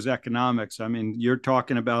realize those economics. I mean, you're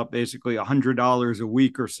talking about basically $100 a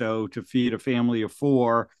week or so to feed a family of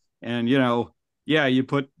 4. And, yeah, you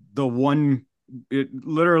put the one, it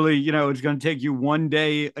literally, it's going to take you one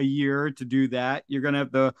day a year to do that. You're going to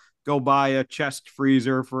have to go buy a chest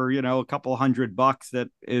freezer for, a couple $100 that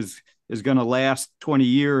is going to last 20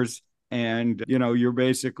 years. And, you're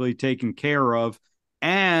basically taken care of,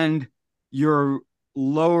 and you're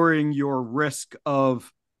lowering your risk of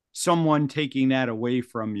someone taking that away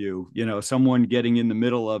from you, someone getting in the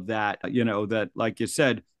middle of that, that, like you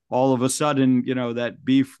said, all of a sudden, that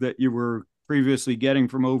beef that you were previously getting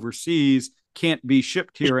from overseas can't be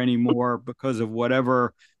shipped here anymore because of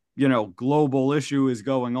whatever, global issue is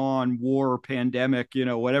going on, war, pandemic,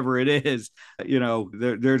 whatever it is,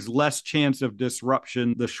 there's less chance of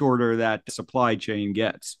disruption the shorter that supply chain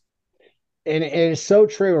gets. And it's so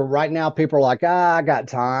true. Right now, people are like, I got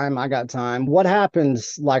time. I got time. What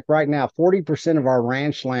happens, like right now, 40% of our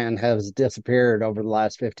ranch land has disappeared over the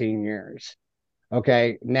last 15 years.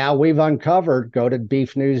 Okay. Now we've uncovered, go to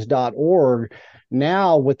beefnews.org.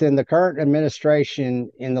 Now, within the current administration,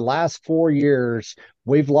 in the last 4 years,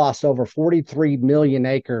 we've lost over 43 million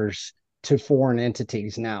acres to foreign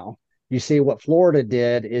entities now. You see, what Florida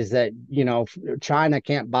did is that, China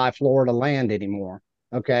can't buy Florida land anymore.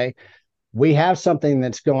 Okay. We have something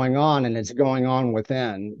that's going on, and it's going on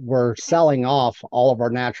within. We're selling off all of our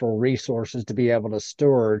natural resources to be able to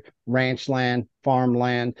steward ranch land,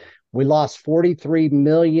 farmland. We lost 43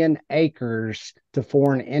 million acres to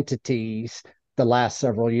foreign entities the last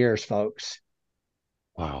several years, folks.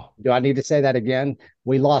 Wow. Do I need to say that again?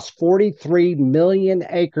 We lost 43 million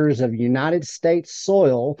acres of United States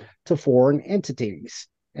soil to foreign entities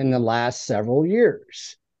in the last several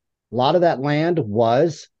years. A lot of that land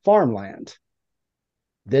was farmland.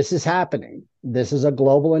 This is happening. This is a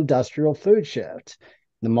global industrial food shift.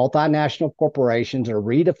 The multinational corporations are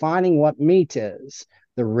redefining what meat is.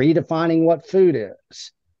 They're redefining what food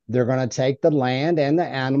is. They're going to take the land and the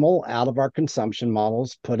animal out of our consumption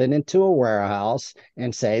models, put it into a warehouse,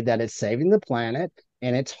 and say that it's saving the planet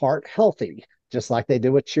and it's heart healthy, just like they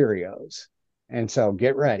do with Cheerios. And so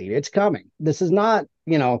get ready. It's coming. This is not,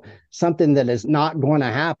 something that is not going to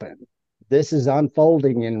happen. This is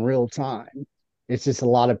unfolding in real time. It's just a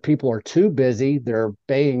lot of people are too busy. They're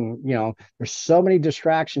being, there's so many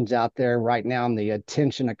distractions out there right now in the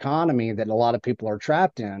attention economy that a lot of people are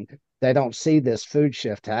trapped in. They don't see this food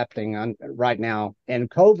shift happening right now. And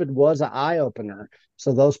COVID was an eye opener.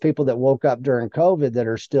 So those people that woke up during COVID that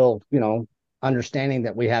are still, understanding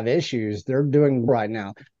that we have issues, they're doing right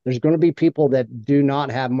now. There's going to be people that do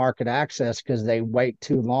not have market access because they wait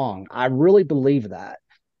too long. I really believe that.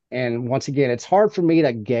 And once again, it's hard for me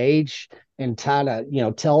to gauge and kind of,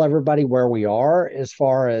 tell everybody where we are as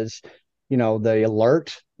far as, the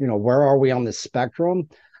alert, where are we on the spectrum?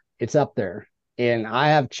 It's up there. And I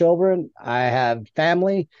have children, I have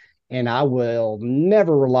family, and I will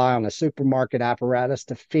never rely on a supermarket apparatus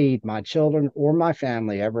to feed my children or my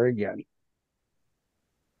family ever again.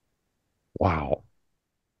 Wow.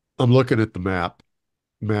 I'm looking at the map,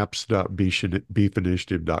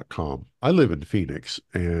 maps.beefinitiative.com. I live in Phoenix,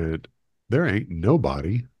 and there ain't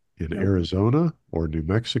nobody in Arizona or New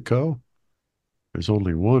Mexico. There's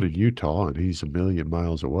only one in Utah, and he's a million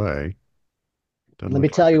miles away. Let me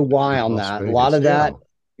tell you why on that. A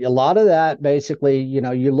lot of that basically,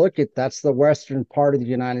 you look at, that's the western part of the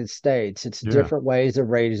United States. It's different ways of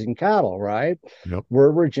raising cattle, right? Yep.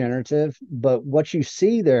 We're regenerative, but what you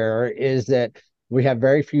see there is that we have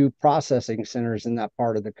very few processing centers in that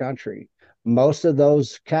part of the country. Most of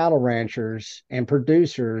those cattle ranchers and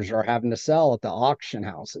producers are having to sell at the auction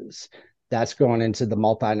houses. That's going into the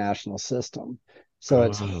multinational system. So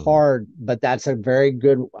it's hard, but that's a very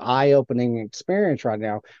good eye-opening experience right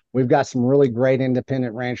now. We've got some really great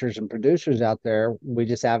independent ranchers and producers out there. We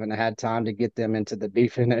just haven't had time to get them into the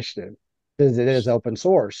beef initiative because it is open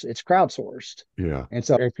source. It's crowdsourced. Yeah. And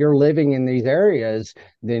so if you're living in these areas,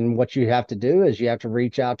 then what you have to do is you have to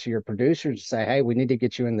reach out to your producers and say, hey, we need to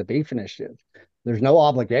get you in the beef initiative. There's no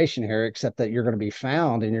obligation here except that you're going to be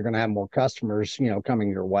found and you're going to have more customers,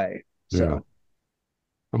 coming your way. So. Yeah.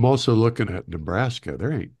 I'm also looking at Nebraska.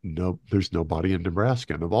 There's nobody in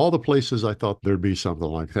Nebraska. And of all the places I thought there'd be something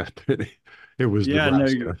like that, it was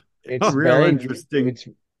Nebraska. It's real very interesting.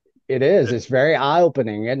 It is. It's very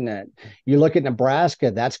eye-opening, isn't it? You look at Nebraska,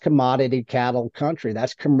 that's commodity cattle country.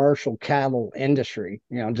 That's commercial cattle industry,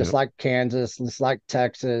 just like Kansas, just like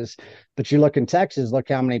Texas. But you look in Texas, look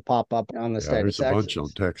how many pop up on the state of Texas. There's a bunch on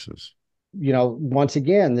Texas. Once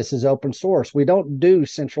again, this is open source. We don't do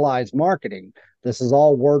centralized marketing. This is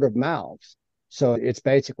all word of mouth. So it's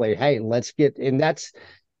basically, hey, let's get, and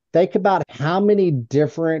think about how many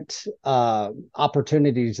different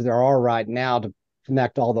opportunities there are right now to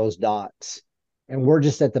connect all those dots. And we're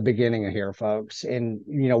just at the beginning of here, folks. And,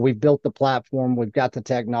 we've built the platform, we've got the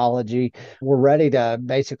technology. We're ready to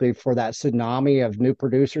basically for that tsunami of new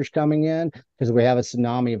producers coming in because we have a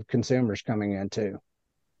tsunami of consumers coming in too.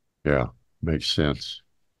 Yeah, makes sense.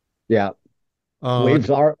 Yeah.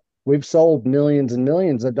 We've sold millions and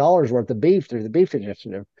millions of dollars worth of beef through the beef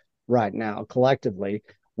initiative right now. Collectively,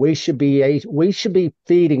 we should be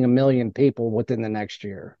feeding 1 million people within the next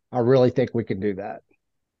year. I really think we can do that.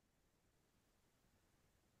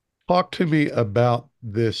 Talk to me about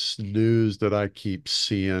this news that I keep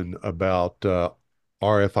seeing about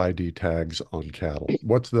RFID tags on cattle.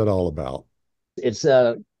 What's that all about? It's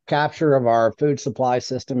a capture of our food supply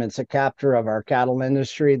system. It's a capture of our cattle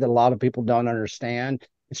industry that a lot of people don't understand.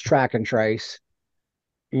 It's track and trace.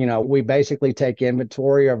 We basically take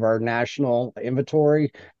inventory of our national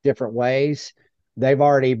inventory different ways. They've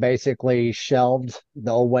already basically shelved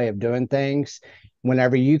the old way of doing things.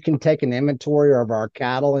 Whenever you can take an inventory of our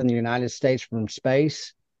cattle in the United States from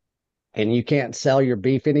space, and you can't sell your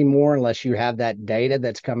beef anymore unless you have that data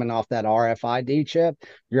that's coming off that RFID chip,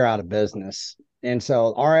 you're out of business. And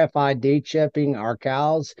so RFID chipping our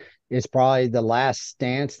cows is probably the last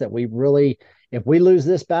stance that we really, if we lose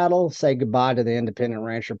this battle, say goodbye to the independent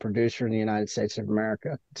rancher producer in the United States of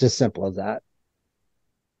America. It's as simple as that.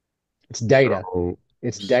 It's data.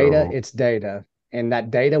 It's data. And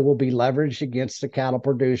that data will be leveraged against the cattle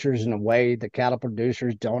producers in a way the cattle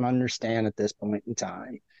producers don't understand at this point in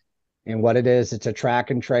time. And what it is, it's a track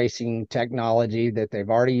and tracing technology that they've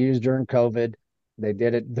already used during COVID. They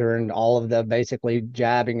did it during all of the basically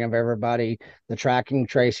jabbing of everybody. The tracking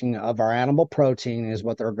tracing of our animal protein is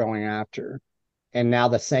what they're going after. And now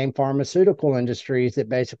the same pharmaceutical industries that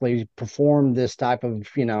basically perform this type of,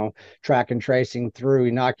 track and tracing through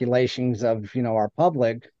inoculations of, our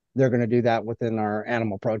public, they're going to do that within our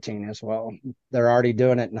animal protein as well. They're already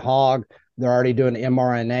doing it in hog. They're already doing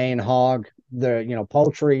mRNA in hog. The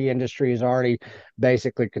poultry industry is already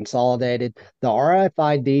basically consolidated. The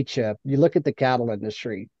RFID chip, you look at the cattle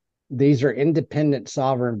industry, these are independent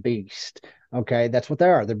sovereign beasts. Okay, that's what they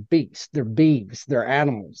are. They're beasts, they're beeves, they're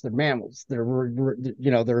animals, they're mammals.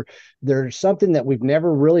 They're something that we've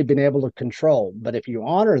never really been able to control. But if you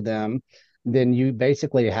honor them, then you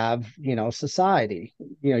basically have, society.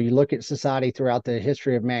 You look at society throughout the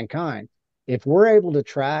history of mankind. If we're able to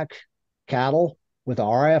track cattle with a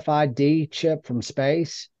RFID chip from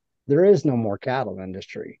space, there is no more cattle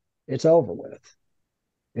industry. It's over with.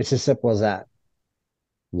 It's as simple as that.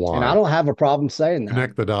 Why? And I don't have a problem saying that.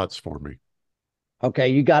 Connect the dots for me. Okay,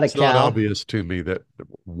 you got a it's cow. It's not obvious to me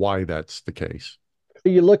why that's the case.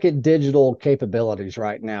 You look at digital capabilities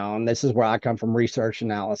right now, and this is where I come from, research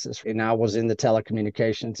analysis, and I was in the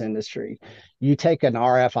telecommunications industry. You take an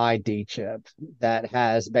RFID chip that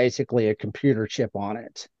has basically a computer chip on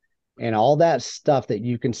it, and all that stuff that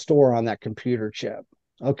you can store on that computer chip.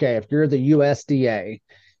 Okay, if you're the USDA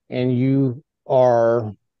and you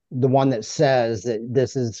are the one that says that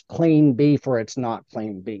this is clean beef or it's not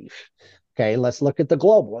clean beef. Okay, let's look at the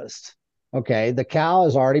globalist. Okay, the cow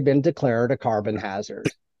has already been declared a carbon hazard.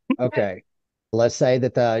 Okay, let's say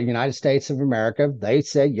that the United States of America, they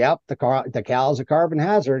say, yep, the cow is a carbon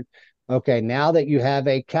hazard. Okay, now that you have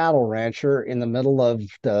a cattle rancher in the middle of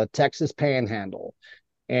the Texas Panhandle,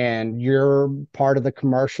 and you're part of the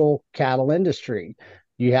commercial cattle industry,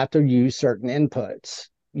 you have to use certain inputs.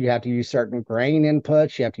 You have to use certain grain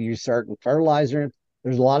inputs. You have to use certain fertilizer.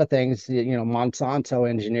 There's a lot of things that, Monsanto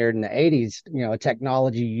engineered in the 80s, a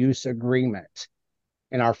technology use agreement.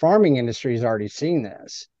 And our farming industry has already seen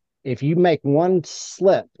this. If you make one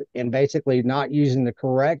slip in basically not using the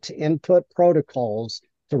correct input protocols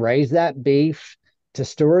to raise that beef, to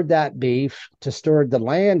steward that beef, to steward the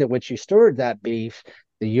land at which you stored that beef,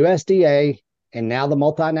 the USDA and now the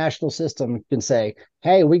multinational system can say,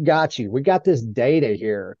 hey, we got you. We got this data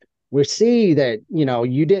here. We see that,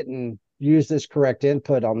 you didn't use this correct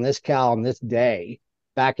input on this cow on this day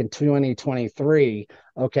back in 2023.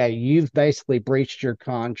 Okay, you've basically breached your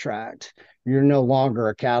contract. You're no longer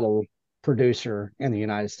a cattle producer in the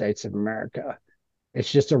United States of America.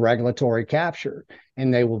 It's just a regulatory capture.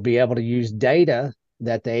 And they will be able to use data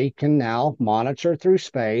that they can now monitor through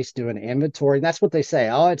space, do an inventory. And that's what they say.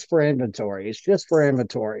 Oh, it's for inventory. It's just for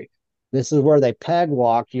inventory. This is where they peg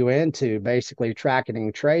walk you into basically tracking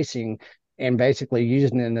and tracing and basically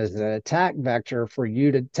using it as an attack vector for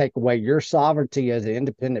you to take away your sovereignty as an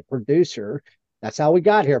independent producer. That's how we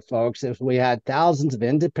got here, folks. If we had thousands of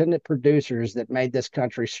independent producers that made this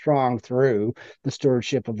country strong through the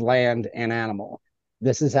stewardship of land and animal.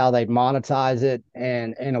 This is how they monetize it,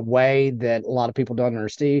 and in a way that a lot of people don't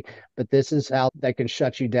understand, but this is how they can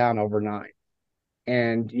shut you down overnight.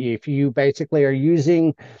 And if you basically are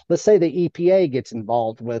using, let's say the EPA gets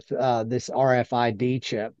involved with this RFID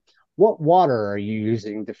chip, what water are you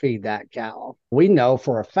using to feed that cow? We know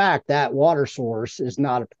for a fact that water source is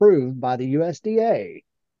not approved by the USDA.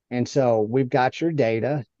 And so we've got your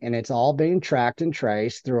data, and it's all being tracked and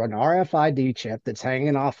traced through an RFID chip that's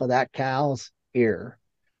hanging off of that cow's ear.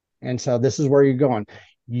 And so this is where you're going.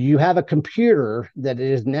 You have a computer that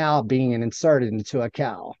is now being inserted into a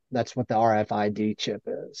cow. That's what the RFID chip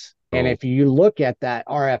is. And if you look at that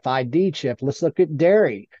RFID chip, let's look at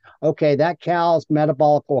dairy. Okay, that cow's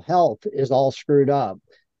metabolic health is all screwed up.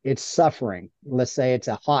 It's suffering. Let's say it's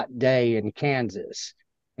a hot day in Kansas.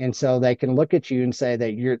 And so they can look at you and say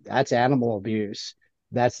that that's animal abuse.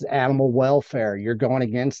 That's animal welfare. You're going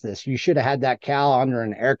against this. You should have had that cow under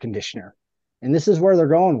an air conditioner. And this is where they're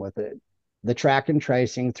going with it. The track and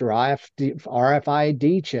tracing through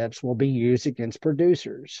RFID chips will be used against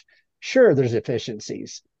producers. Sure, there's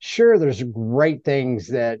efficiencies. Sure, there's great things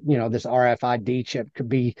that, this RFID chip could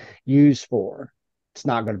be used for. It's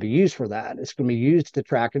not going to be used for that. It's going to be used to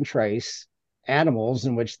track and trace animals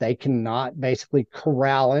in which they cannot basically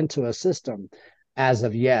corral into a system as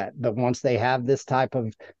of yet. But once they have this type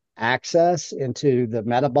of access into the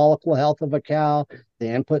metabolic health of a cow, the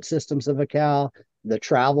input systems of a cow, the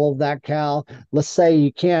travel of that cow. Let's say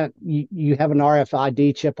you have an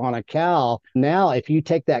RFID chip on a cow. Now, if you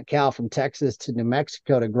take that cow from Texas to New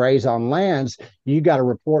Mexico to graze on lands, you got to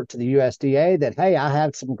report to the USDA that, hey, I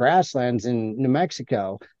have some grasslands in New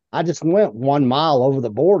Mexico. I just went 1 mile over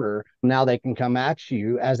the border. Now they can come at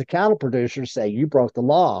you as a cattle producer, say you broke the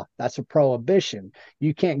law. That's a prohibition.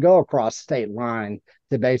 You can't go across the state line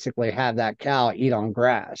to basically have that cow eat on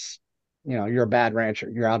grass. You're a bad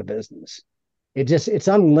rancher. You're out of business. It's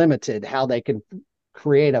unlimited how they can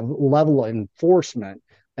create a level of enforcement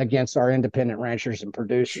against our independent ranchers and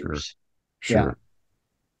producers. Sure.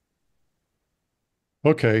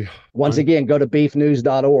 Yeah. Okay. Once again, go to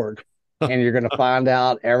beefnews.org and you're going to find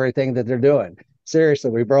out everything that they're doing.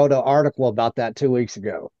 Seriously, we wrote an article about that 2 weeks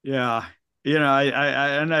ago. Yeah.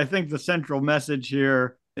 I think the central message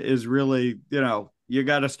here is really, you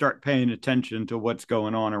got to start paying attention to what's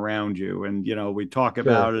going on around you. And, we talk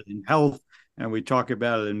about it in health, and we talk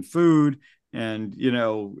about it in food, and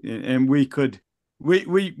and we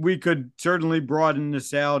could certainly broaden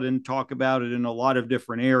this out and talk about it in a lot of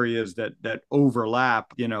different areas that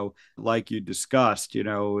overlap, like you discussed.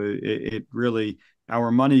 It really,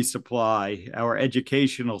 our money supply, our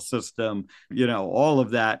educational system, all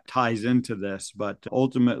of that ties into this. But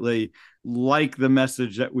ultimately, like the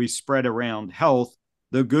message that we spread around health,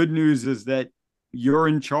 the good news is that you're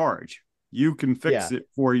in charge. You can fix it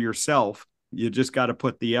for yourself. You just got to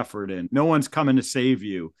put the effort in. No one's coming to save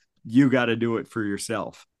you. You got to do it for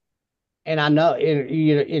yourself. And I know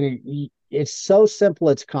it's so simple,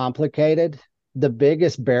 it's complicated. The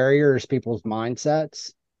biggest barrier is people's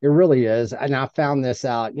mindsets. It really is. And I found this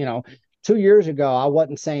out, 2 years ago, I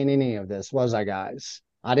wasn't saying any of this, was I, guys?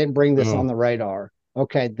 I didn't bring this on the radar.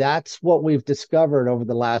 Okay, that's what we've discovered over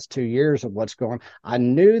the last 2 years of what's going on. I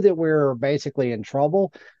knew that we were basically in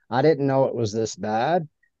trouble. I didn't know it was this bad.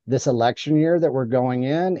 This election year that we're going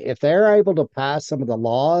in, if they're able to pass some of the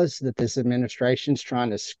laws that this administration's trying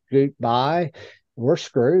to scoot by, we're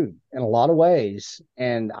screwed in a lot of ways.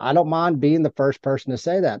 And I don't mind being the first person to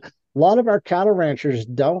say that. A lot of our cattle ranchers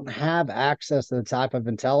don't have access to the type of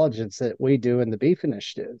intelligence that we do in the beef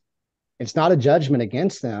initiative. It's not a judgment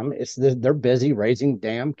against them. They're busy raising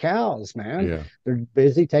damn cows, man. Yeah. They're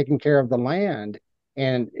busy taking care of the land.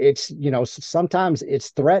 And it's, sometimes it's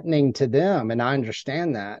threatening to them. And I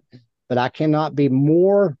understand that, but I cannot be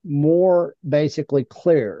more basically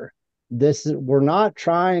clear. We're not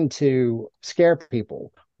trying to scare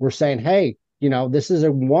people. We're saying, hey, this is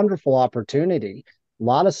a wonderful opportunity. A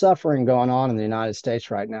lot of suffering going on in the United States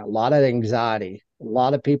right now, a lot of anxiety. A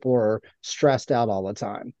lot of people are stressed out all the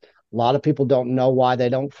time. A lot of people don't know why they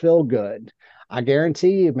don't feel good. I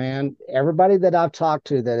guarantee you, man, everybody that I've talked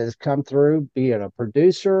to that has come through, be it a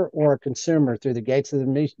producer or a consumer through the gates of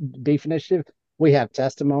the Beef Initiative, we have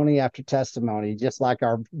testimony after testimony, just like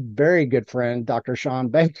our very good friend, Dr. Sean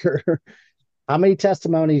Baker. How many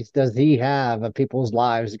testimonies does he have of people's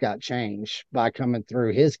lives got changed by coming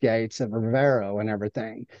through his gates of Rivero and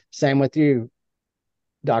everything? Same with you,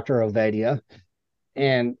 Dr. Ovadia.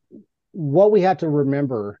 And what we have to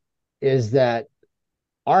remember is that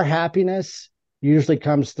our happiness usually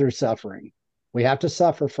comes through suffering. We have to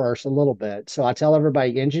suffer first a little bit. So I tell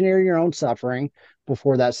everybody, engineer your own suffering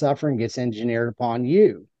before that suffering gets engineered upon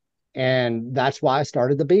you. And that's why I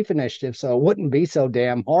started the Beef Initiative. So it wouldn't be so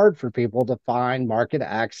damn hard for people to find market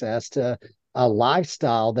access to a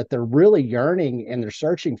lifestyle that they're really yearning and they're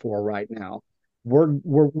searching for right now.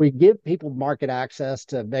 We give people market access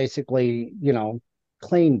to basically,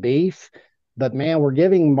 clean beef, but man, we're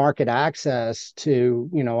giving market access to,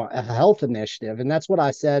 a health initiative. And that's what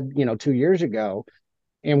I said, 2 years ago.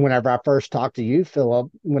 And whenever I first talked to you,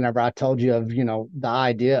 Phillip, whenever I told you of, the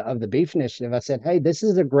idea of the Beef Initiative, I said, hey, this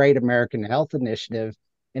is a great American health initiative,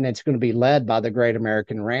 and it's going to be led by the great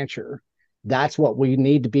American rancher. That's what we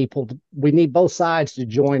need we need both sides to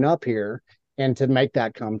join up here and to make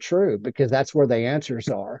that come true, because that's where the answers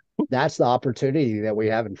are. That's the opportunity that we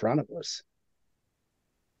have in front of us.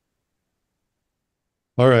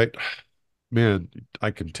 All right, man,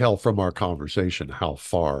 I can tell from our conversation how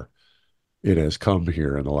far it has come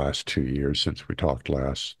here in the last 2 years since we talked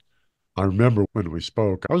last. I remember when we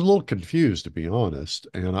spoke, I was a little confused, to be honest.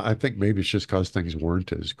 And I think maybe it's just because things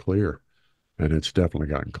weren't as clear. And it's definitely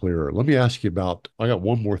gotten clearer. Let me ask you about, I got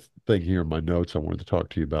one more thing here in my notes I wanted to talk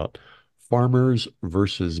to you about. Farmers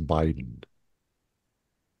versus Biden.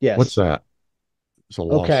 What's Yes. that? It's a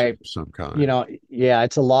lawsuit Okay. of some kind. Yeah,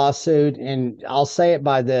 it's a lawsuit. And I'll say it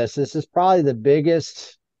by this. This is probably the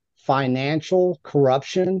biggest financial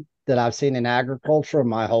corruption that I've seen in agriculture in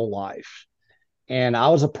my whole life. And I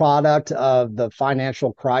was a product of the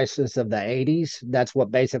financial crisis of the 80s. That's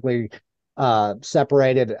what basically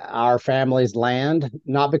separated our family's land,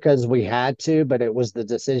 not because we had to, but it was the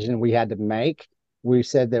decision we had to make. We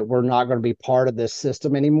said that we're not going to be part of this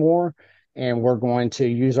system anymore, and we're going to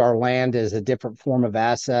use our land as a different form of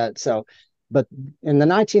asset. So, but in the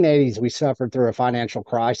 1980s, we suffered through a financial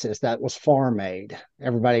crisis that was farm aid.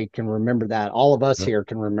 Everybody can remember that. All of us Yeah. here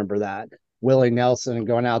can remember that. Willie Nelson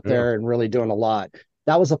going out Yeah. there and really doing a lot.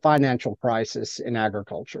 That was a financial crisis in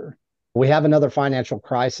agriculture. We have another financial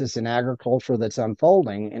crisis in agriculture that's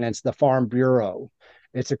unfolding, and it's the Farm Bureau.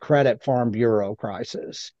 It's a credit Farm Bureau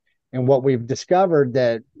crisis. And what we've discovered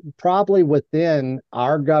that probably within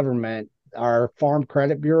our government, our Farm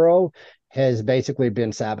Credit Bureau has basically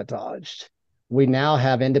been sabotaged. We now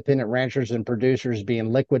have independent ranchers and producers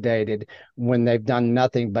being liquidated when they've done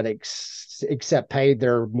nothing but except pay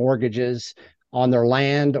their mortgages on their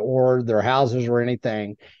land or their houses or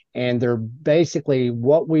anything. And they're basically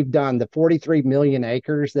what we've done, the 43 million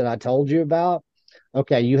acres that I told you about.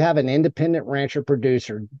 Okay, you have an independent rancher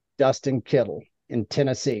producer, Dustin Kittle in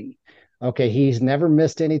Tennessee. Okay, he's never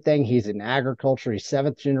missed anything. He's in agriculture. He's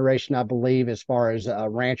seventh generation, I believe, as far as a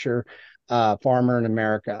rancher, farmer in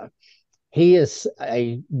America. He is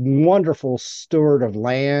a wonderful steward of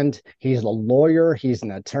land. He's a lawyer. He's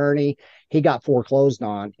an attorney. He got foreclosed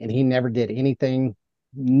on, and he never did anything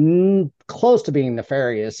close to being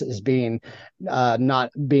nefarious as being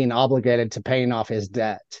not being obligated to paying off his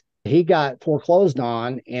debt. He got foreclosed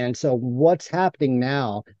on. And so what's happening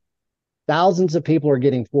now, thousands of people are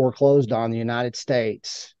getting foreclosed on in the United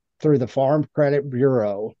States through the Farm Credit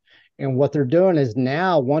Bureau. And what they're doing is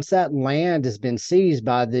now, once that land has been seized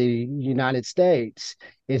by the United States,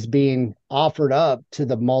 it's being offered up to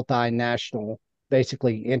the multinational,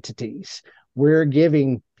 basically, entities. We're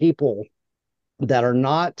giving people that are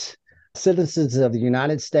not citizens of the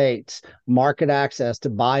United States market access to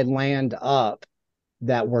buy land up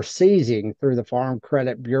that we're seizing through the Farm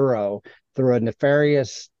Credit Bureau through a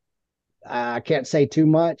nefarious, I can't say too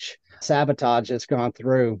much, sabotage that's gone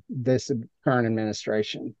through this current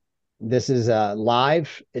administration. This is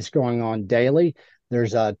live. It's going on daily.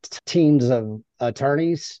 There's teams of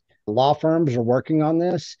attorneys, law firms are working on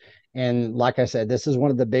this. And like I said, this is one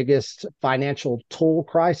of the biggest financial tool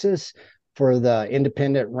crisis for the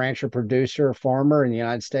independent rancher producer farmer in the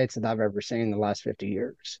United States that I've ever seen in the last 50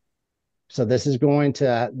 years. So something's going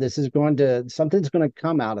to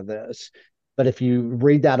come out of this. But if you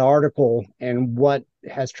read that article and what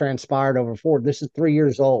has transpired over forward, this is 3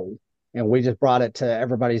 years old, and we just brought it to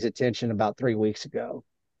everybody's attention about 3 weeks ago.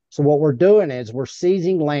 So what we're doing is we're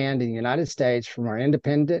seizing land in the United States from our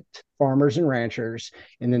independent farmers and ranchers,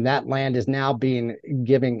 and then that land is now being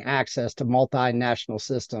giving access to multinational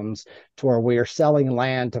systems to where we are selling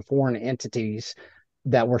land to foreign entities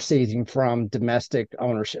that we're seizing from domestic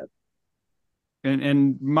ownership.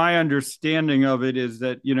 And my understanding of it is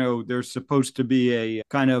that, there's supposed to be a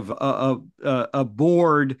kind of a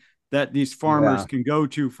board that these farmers can go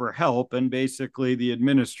to for help. And basically the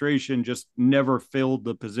administration just never filled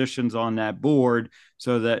the positions on that board,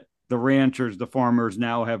 so that the ranchers, the farmers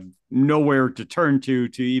now have nowhere to turn to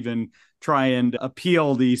even try and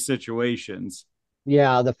appeal these situations.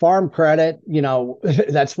 Yeah, the Farm Credit,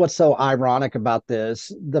 that's what's so ironic about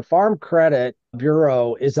this. The Farm Credit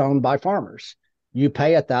Bureau is owned by farmers. You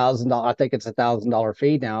pay $1,000, I think it's $1,000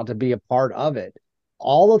 fee now to be a part of it.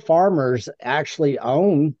 All the farmers actually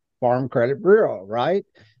own Farm Credit Bureau, right?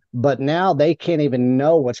 But now they can't even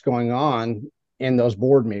know what's going on in those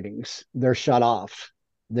board meetings. They're shut off.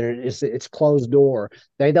 It's closed door.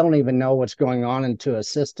 They don't even know what's going on into a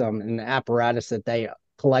system and apparatus that they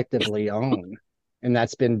collectively own. And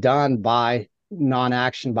that's been done by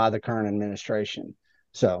non-action by the current administration.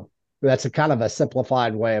 So that's a kind of a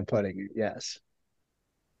simplified way of putting it. Yes.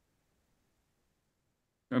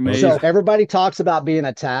 Amazing. So everybody talks about being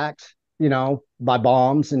attacked, by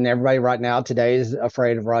bombs, and everybody right now today is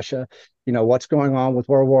afraid of Russia. What's going on with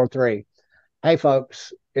World War III? Hey,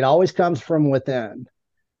 folks, it always comes from within.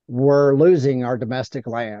 We're losing our domestic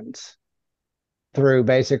lands through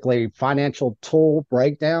basically financial tool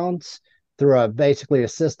breakdowns, through basically a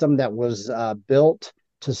system that was built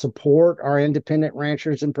to support our independent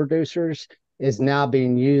ranchers and producers, is now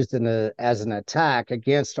being used as an attack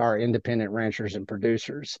against our independent ranchers and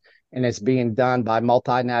producers. And it's being done by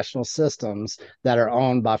multinational systems that are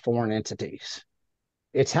owned by foreign entities.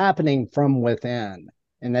 It's happening from within.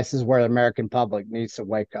 And this is where the American public needs to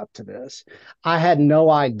wake up to this. I had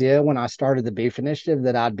no idea when I started the Beef Initiative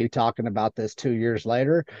that I'd be talking about this 2 years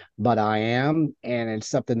later, but I am. And it's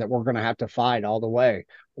something that we're going to have to fight all the way,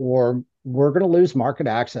 or we're going to lose market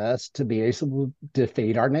access to be able to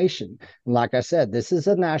feed our nation. Like I said, this is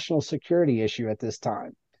a national security issue at this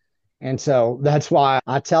time. And so that's why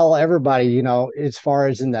I tell everybody, as far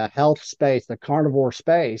as in the health space, the carnivore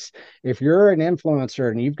space, if you're an influencer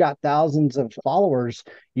and you've got thousands of followers,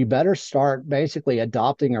 you better start basically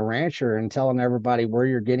adopting a rancher and telling everybody where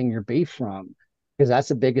you're getting your beef from, because that's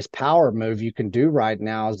the biggest power move you can do right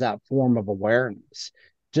now, is that form of awareness.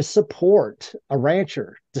 Just support a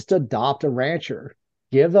rancher, just adopt a rancher,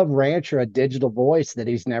 give a rancher a digital voice that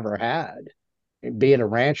he's never had. Be it a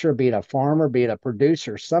rancher, be it a farmer, be it a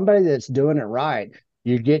producer, somebody that's doing it right.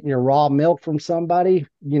 You're getting your raw milk from somebody,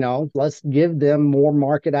 let's give them more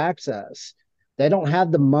market access. They don't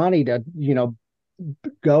have the money to,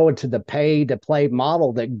 go into the pay to play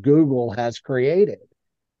model that Google has created.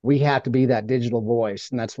 We have to be that digital voice.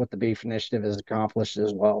 And that's what the Beef Initiative has accomplished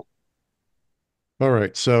as well. All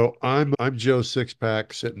right, so I'm Joe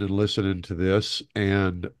Sixpack sitting and listening to this,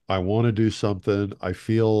 and I want to do something. I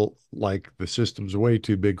feel like the system's way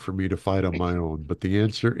too big for me to fight on my own, but the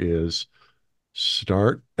answer is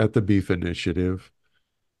start at the Beef Initiative,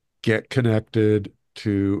 get connected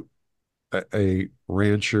to a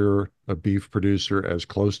rancher, a beef producer as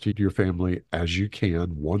close to your family as you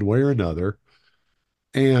can, one way or another,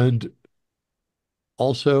 and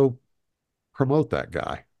also promote that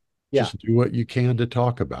guy. Yeah. Just do what you can to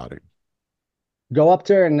talk about him. Go up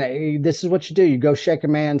there and this is what you do. You go shake a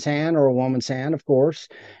man's hand, or a woman's hand, of course,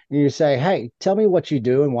 and you say, hey, tell me what you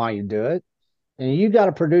do and why you do it. And you got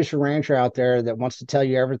a producer rancher out there that wants to tell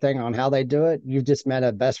you everything on how they do it. You've just met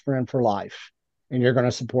a best friend for life, and you're going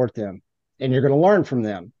to support them, and you're going to learn from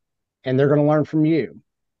them, and they're going to learn from you.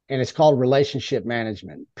 And it's called relationship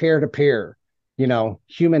management, peer to peer,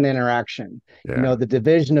 human interaction. Yeah. The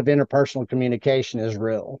division of interpersonal communication is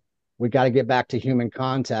real. We got to get back to human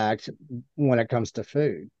contact when it comes to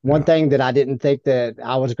food. One thing that I didn't think that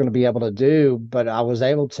I was going to be able to do, but I was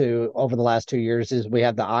able to over the last 2 years, is we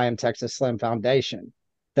have the I Am Texas Slim Foundation,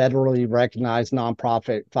 federally recognized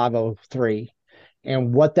nonprofit 503.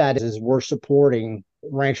 And what that is we're supporting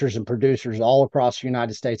ranchers and producers all across the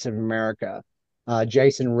United States of America.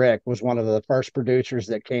 Jason Rick was one of the first producers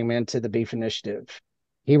that came into the Beef Initiative.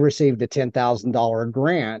 He received a $10,000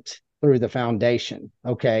 grant through the foundation.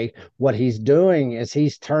 Okay. What he's doing is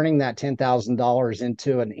he's turning that $10,000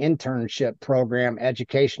 into an internship program,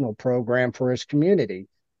 educational program for his community,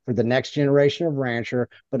 for the next generation of rancher,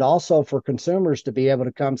 but also for consumers to be able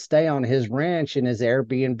to come stay on his ranch in his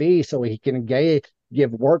Airbnb so he can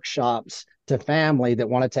give workshops to family that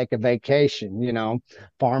want to take a vacation,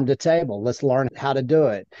 farm to table. Let's learn how to do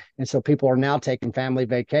it. And so people are now taking family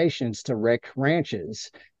vacations to Rick Ranches.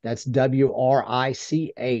 That's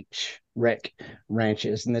WRICH, Rick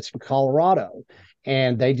Ranches, and that's in Colorado.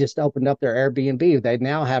 And they just opened up their Airbnb. They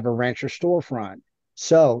now have a rancher storefront.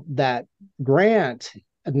 So that grant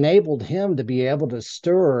enabled him to be able to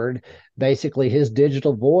steward basically his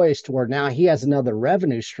digital voice to where now he has another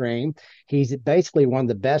revenue stream. He's basically one of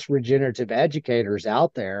the best regenerative educators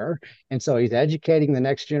out there. And so he's educating the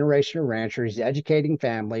next generation of ranchers. He's educating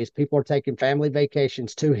families. People are taking family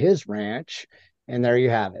vacations to his ranch. And there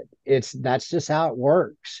you have it. That's just how it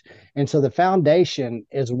works. And so the foundation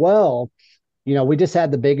as well, we just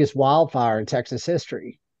had the biggest wildfire in Texas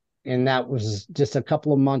history. And that was just a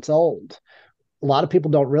couple of months old. A lot of people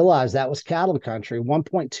don't realize that was cattle country.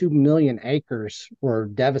 1.2 million acres were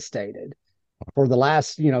devastated. For the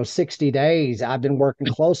last, 60 days, I've been working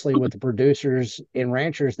closely with the producers and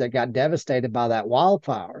ranchers that got devastated by that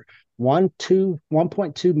wildfire.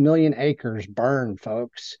 1.2 million acres burned,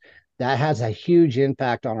 folks. That has a huge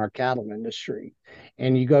impact on our cattle industry.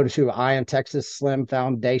 And you go to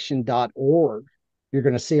IamTexasSlimFoundation.org, you're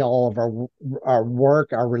going to see all of our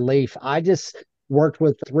work, our relief. I just worked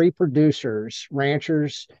with 3 producers,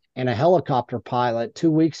 ranchers, and a helicopter pilot 2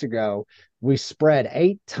 weeks ago. We spread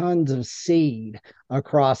 8 tons of seed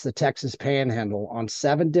across the Texas Panhandle on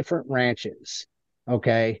 7 different ranches.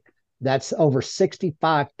 Okay. That's over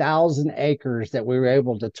 65,000 acres that we were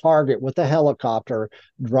able to target with a helicopter,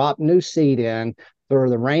 drop new seed in through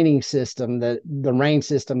the rain system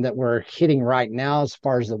that we're hitting right now as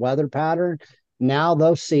far as the weather pattern. Now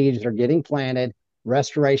those seeds are getting planted.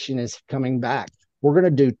 Restoration is coming back. We're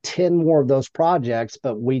going to do 10 more of those projects,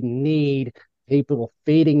 but we need people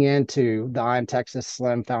feeding into the I'm Texas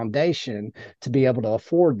Slim Foundation to be able to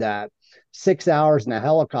afford that. 6 hours in a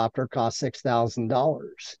helicopter costs $6,000.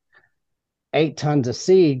 8 tons of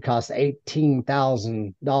seed costs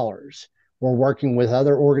 $18,000. We're working with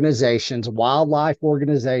other organizations, wildlife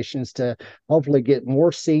organizations, to hopefully get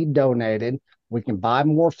more seed donated. We can buy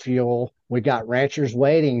more fuel. We got ranchers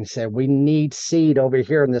waiting, said, we need seed over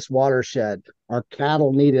here in this watershed. Our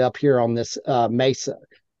cattle need it up here on this mesa.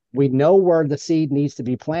 We know where the seed needs to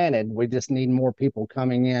be planted. We just need more people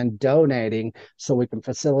coming in, donating, so we can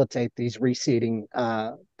facilitate these reseeding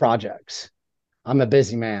projects. I'm a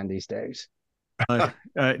busy man these days. And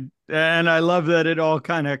I love that it all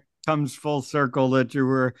kind of comes full circle, that you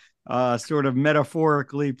were sort of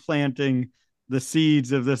metaphorically planting the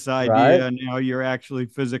seeds of this idea, right? And now you're actually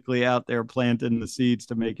physically out there planting the seeds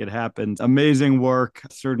to make it happen. Amazing work.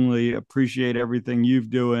 Certainly appreciate everything you've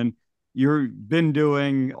been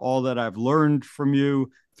doing, all that I've learned from you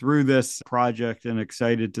through this project, and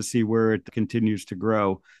excited to see where it continues to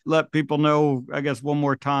grow. Let people know, I guess, one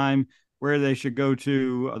more time, where they should go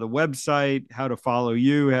to the website, how to follow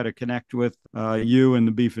you, how to connect with you and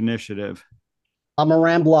the Beef Initiative. I'm a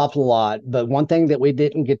ramble off a lot, but one thing that we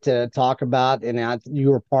didn't get to talk about, and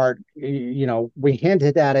you were part, we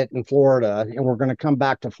hinted at it in Florida, and we're going to come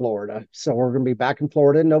back to Florida. So we're going to be back in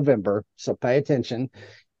Florida in November. So pay attention.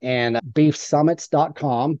 And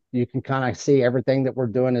beefsummits.com, you can kind of see everything that we're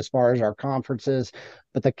doing as far as our conferences.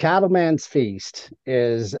 But the Cattleman's Feast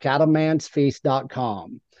is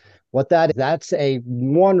cattlemansfeast.com. What that's a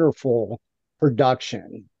wonderful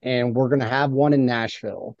production, and we're going to have one in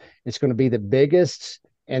Nashville. It's going to be the biggest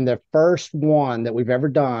and the first one that we've ever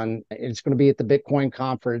done. It's going to be at the Bitcoin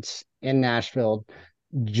conference in Nashville,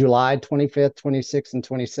 July 25th, 26th, and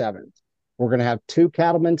 27th. We're going to have 2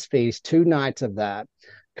 Cattlemen's Feast, 2 nights of that.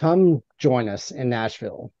 Come join us in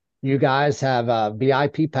Nashville. You guys have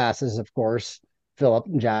VIP passes, of course, Phillip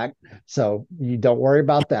and Jack. So you don't worry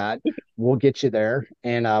about that. We'll get you there,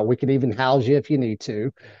 and we can even house you if you need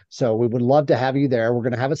to. So we would love to have you there. We're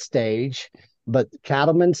going to have a stage, but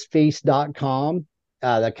cattlemansfeast.com,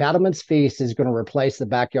 the Cattleman's Feast is going to replace the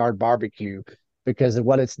backyard barbecue, because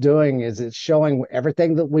what it's doing is it's showing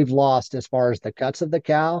everything that we've lost as far as the cuts of the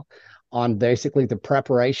cow, on basically the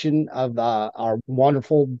preparation of our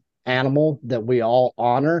wonderful animal that we all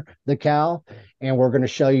honor, the cow. And we're going to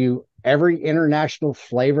show you every international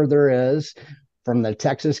flavor there is, from the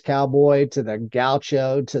Texas cowboy to the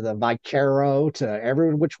gaucho to the vaquero, to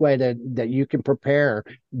every which way that you can prepare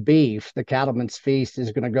beef. The Cattleman's Feast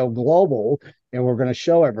is going to go global, and we're going to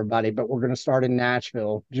show everybody, but we're going to start in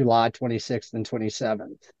Nashville, July 26th and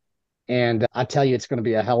 27th. And I tell you, it's going to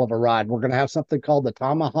be a hell of a ride. We're going to have something called the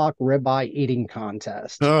Tomahawk Ribeye Eating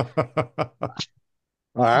Contest. All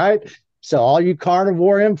right. So, all you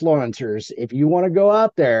carnivore influencers, if you want to go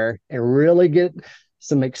out there and really get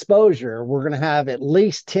some exposure, we're going to have at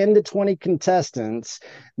least 10 to 20 contestants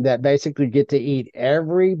that basically get to eat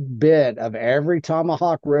every bit of every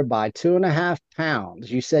tomahawk ribeye, 2.5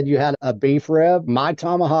 pounds. You said you had a beef rib. My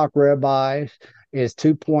tomahawk ribeye is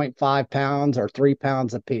 2.5 pounds or 3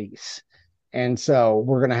 pounds a piece. And so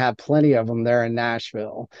we're going to have plenty of them there in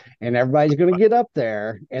Nashville. And everybody's going to get up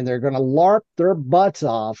there and they're going to LARP their butts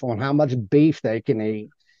off on how much beef they can eat.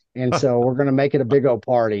 And so we're going to make it a big old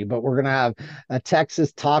party. But we're going to have a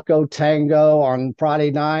Texas taco tango on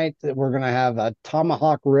Friday night. We're going to have a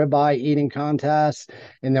tomahawk ribeye eating contest.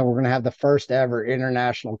 And then we're going to have the first ever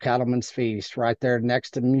International Cattleman's Feast right there next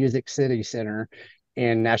to Music City Center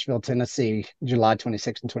in Nashville, Tennessee, July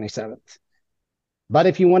 26th and 27th. But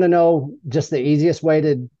if you want to know just the easiest way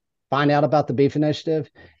to find out about the Beef Initiative,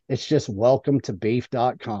 it's just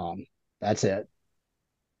welcometobeef.com. That's it.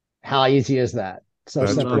 How easy is that? So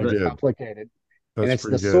simple and complicated. And it's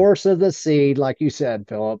the source of the seed, like you said,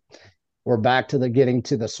 Phillip. We're back to getting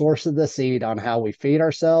to the source of the seed on how we feed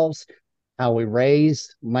ourselves, how we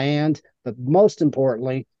raise land, but most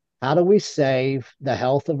importantly, how do we save the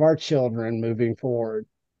health of our children moving forward?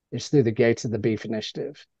 It's through the gates of the Beef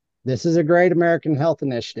Initiative. This is a great American health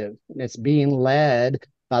initiative. It's being led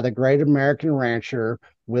by the great American rancher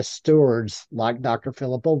with stewards like Dr.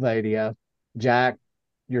 Phillip Ovadia, Jack,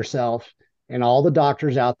 yourself, and all the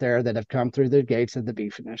doctors out there that have come through the gates of the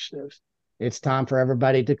Beef Initiative. It's time for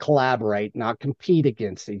everybody to collaborate, not compete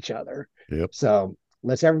against each other. Yep. So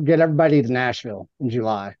let's get everybody to Nashville in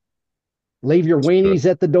July. Leave your weenies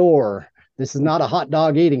at the door. This is not a hot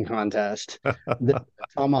dog eating contest. The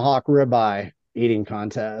tomahawk ribeye eating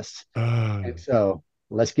contest. And so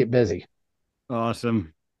let's get busy.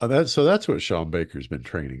 Awesome. That's what Sean Baker's been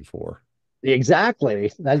training for.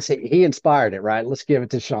 Exactly. That's it. He inspired it, right? Let's give it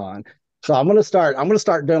to Sean. So I'm gonna start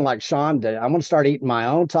doing like Sean did. I'm gonna start eating my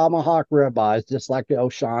own tomahawk ribeyes, just like the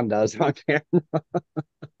old Sean does on camera.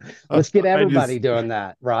 Let's get everybody doing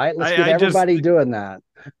that, right? Let's get everybody doing that.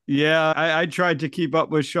 Yeah, I tried to keep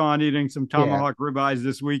up with Sean eating some tomahawk ribeyes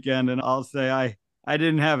this weekend, and I'll say I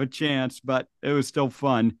didn't have a chance, but it was still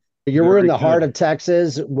fun. You were in the heart of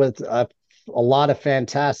Texas with a lot of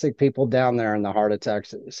fantastic people down there in the heart of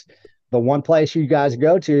Texas. The one place you guys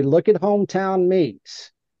go to, look at Hometown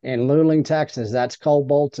Meats in Luling, Texas. That's Cole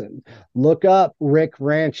Bolton. Look up Rick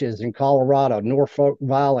Ranches in Colorado, Norfolk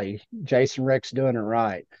Valley. Jason Rick's doing it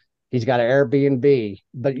right. He's got an Airbnb.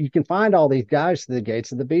 But you can find all these guys through the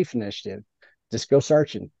gates of the Beef Initiative. Just go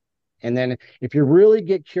searching. And then if you really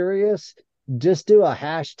get curious, just do a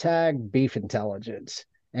hashtag beef intelligence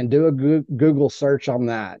and do a Google search on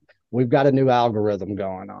that. We've got a new algorithm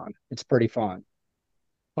going on. It's pretty fun.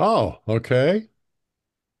 Oh, okay.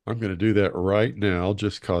 I'm going to do that right now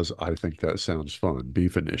just because I think that sounds fun.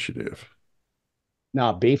 Beef Initiative.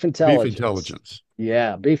 No, Beef Intelligence. Beef Intelligence.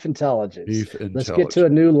 Yeah, Beef Intelligence. Beef Intelligence. Let's get to a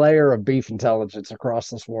new layer of beef intelligence across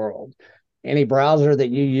this world. Any browser that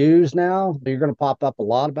you use now, you're going to pop up a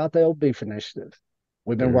lot about the old Beef Initiative.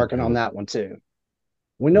 We've been working on that one too.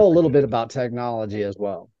 We know a little bit about technology as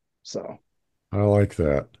well. So I like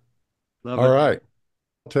that. All right.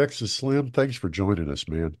 Texas Slim, thanks for joining us,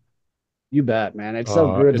 man. You bet, man. It's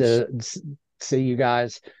so good to see you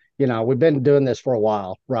guys. You know, we've been doing this for a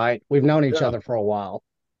while, right? We've known each other for a while.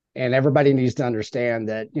 And everybody needs to understand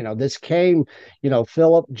that, you know, this came, you know,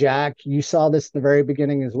 Phillip, Jack, you saw this in the very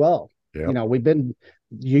beginning as well. Yep. You know,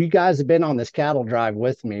 you guys have been on this cattle drive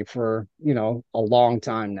with me for, you know, a long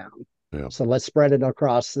time now. Yep. So let's spread it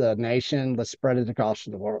across the nation. Let's spread it across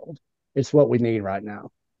the world. It's what we need right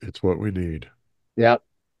now. It's what we need. Yep.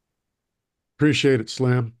 Appreciate it,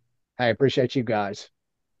 Slim. Hey, appreciate you guys.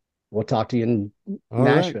 We'll talk to you in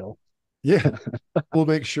Nashville. Right. Yeah. We'll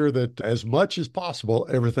make sure that as much as possible,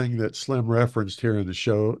 everything that Slim referenced here in the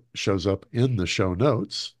show shows up in the show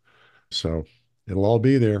notes. So it'll all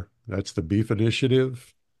be there. That's the Beef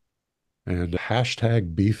Initiative and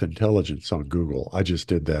hashtag Beef Intelligence on Google. I just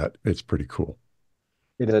did that. It's pretty cool.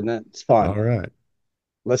 Isn't it? It's fun. All right.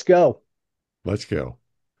 Let's go. Let's go.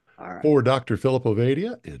 All right. For Dr. Phillip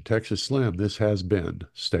Ovadia and Texas Slim, this has been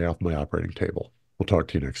Stay Off My Operating Table. We'll talk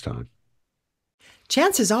to you next time.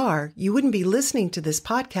 Chances are you wouldn't be listening to this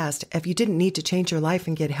podcast if you didn't need to change your life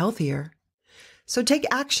and get healthier. So take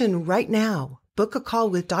action right now. Book a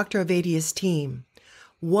call with Dr. Ovadia's team.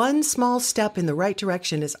 One small step in the right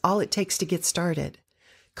direction is all it takes to get started.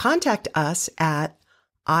 Contact us at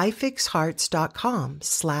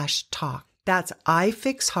ifixhearts.com/talk. That's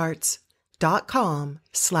ifixhearts.com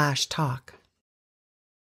livelihoods.com/talk.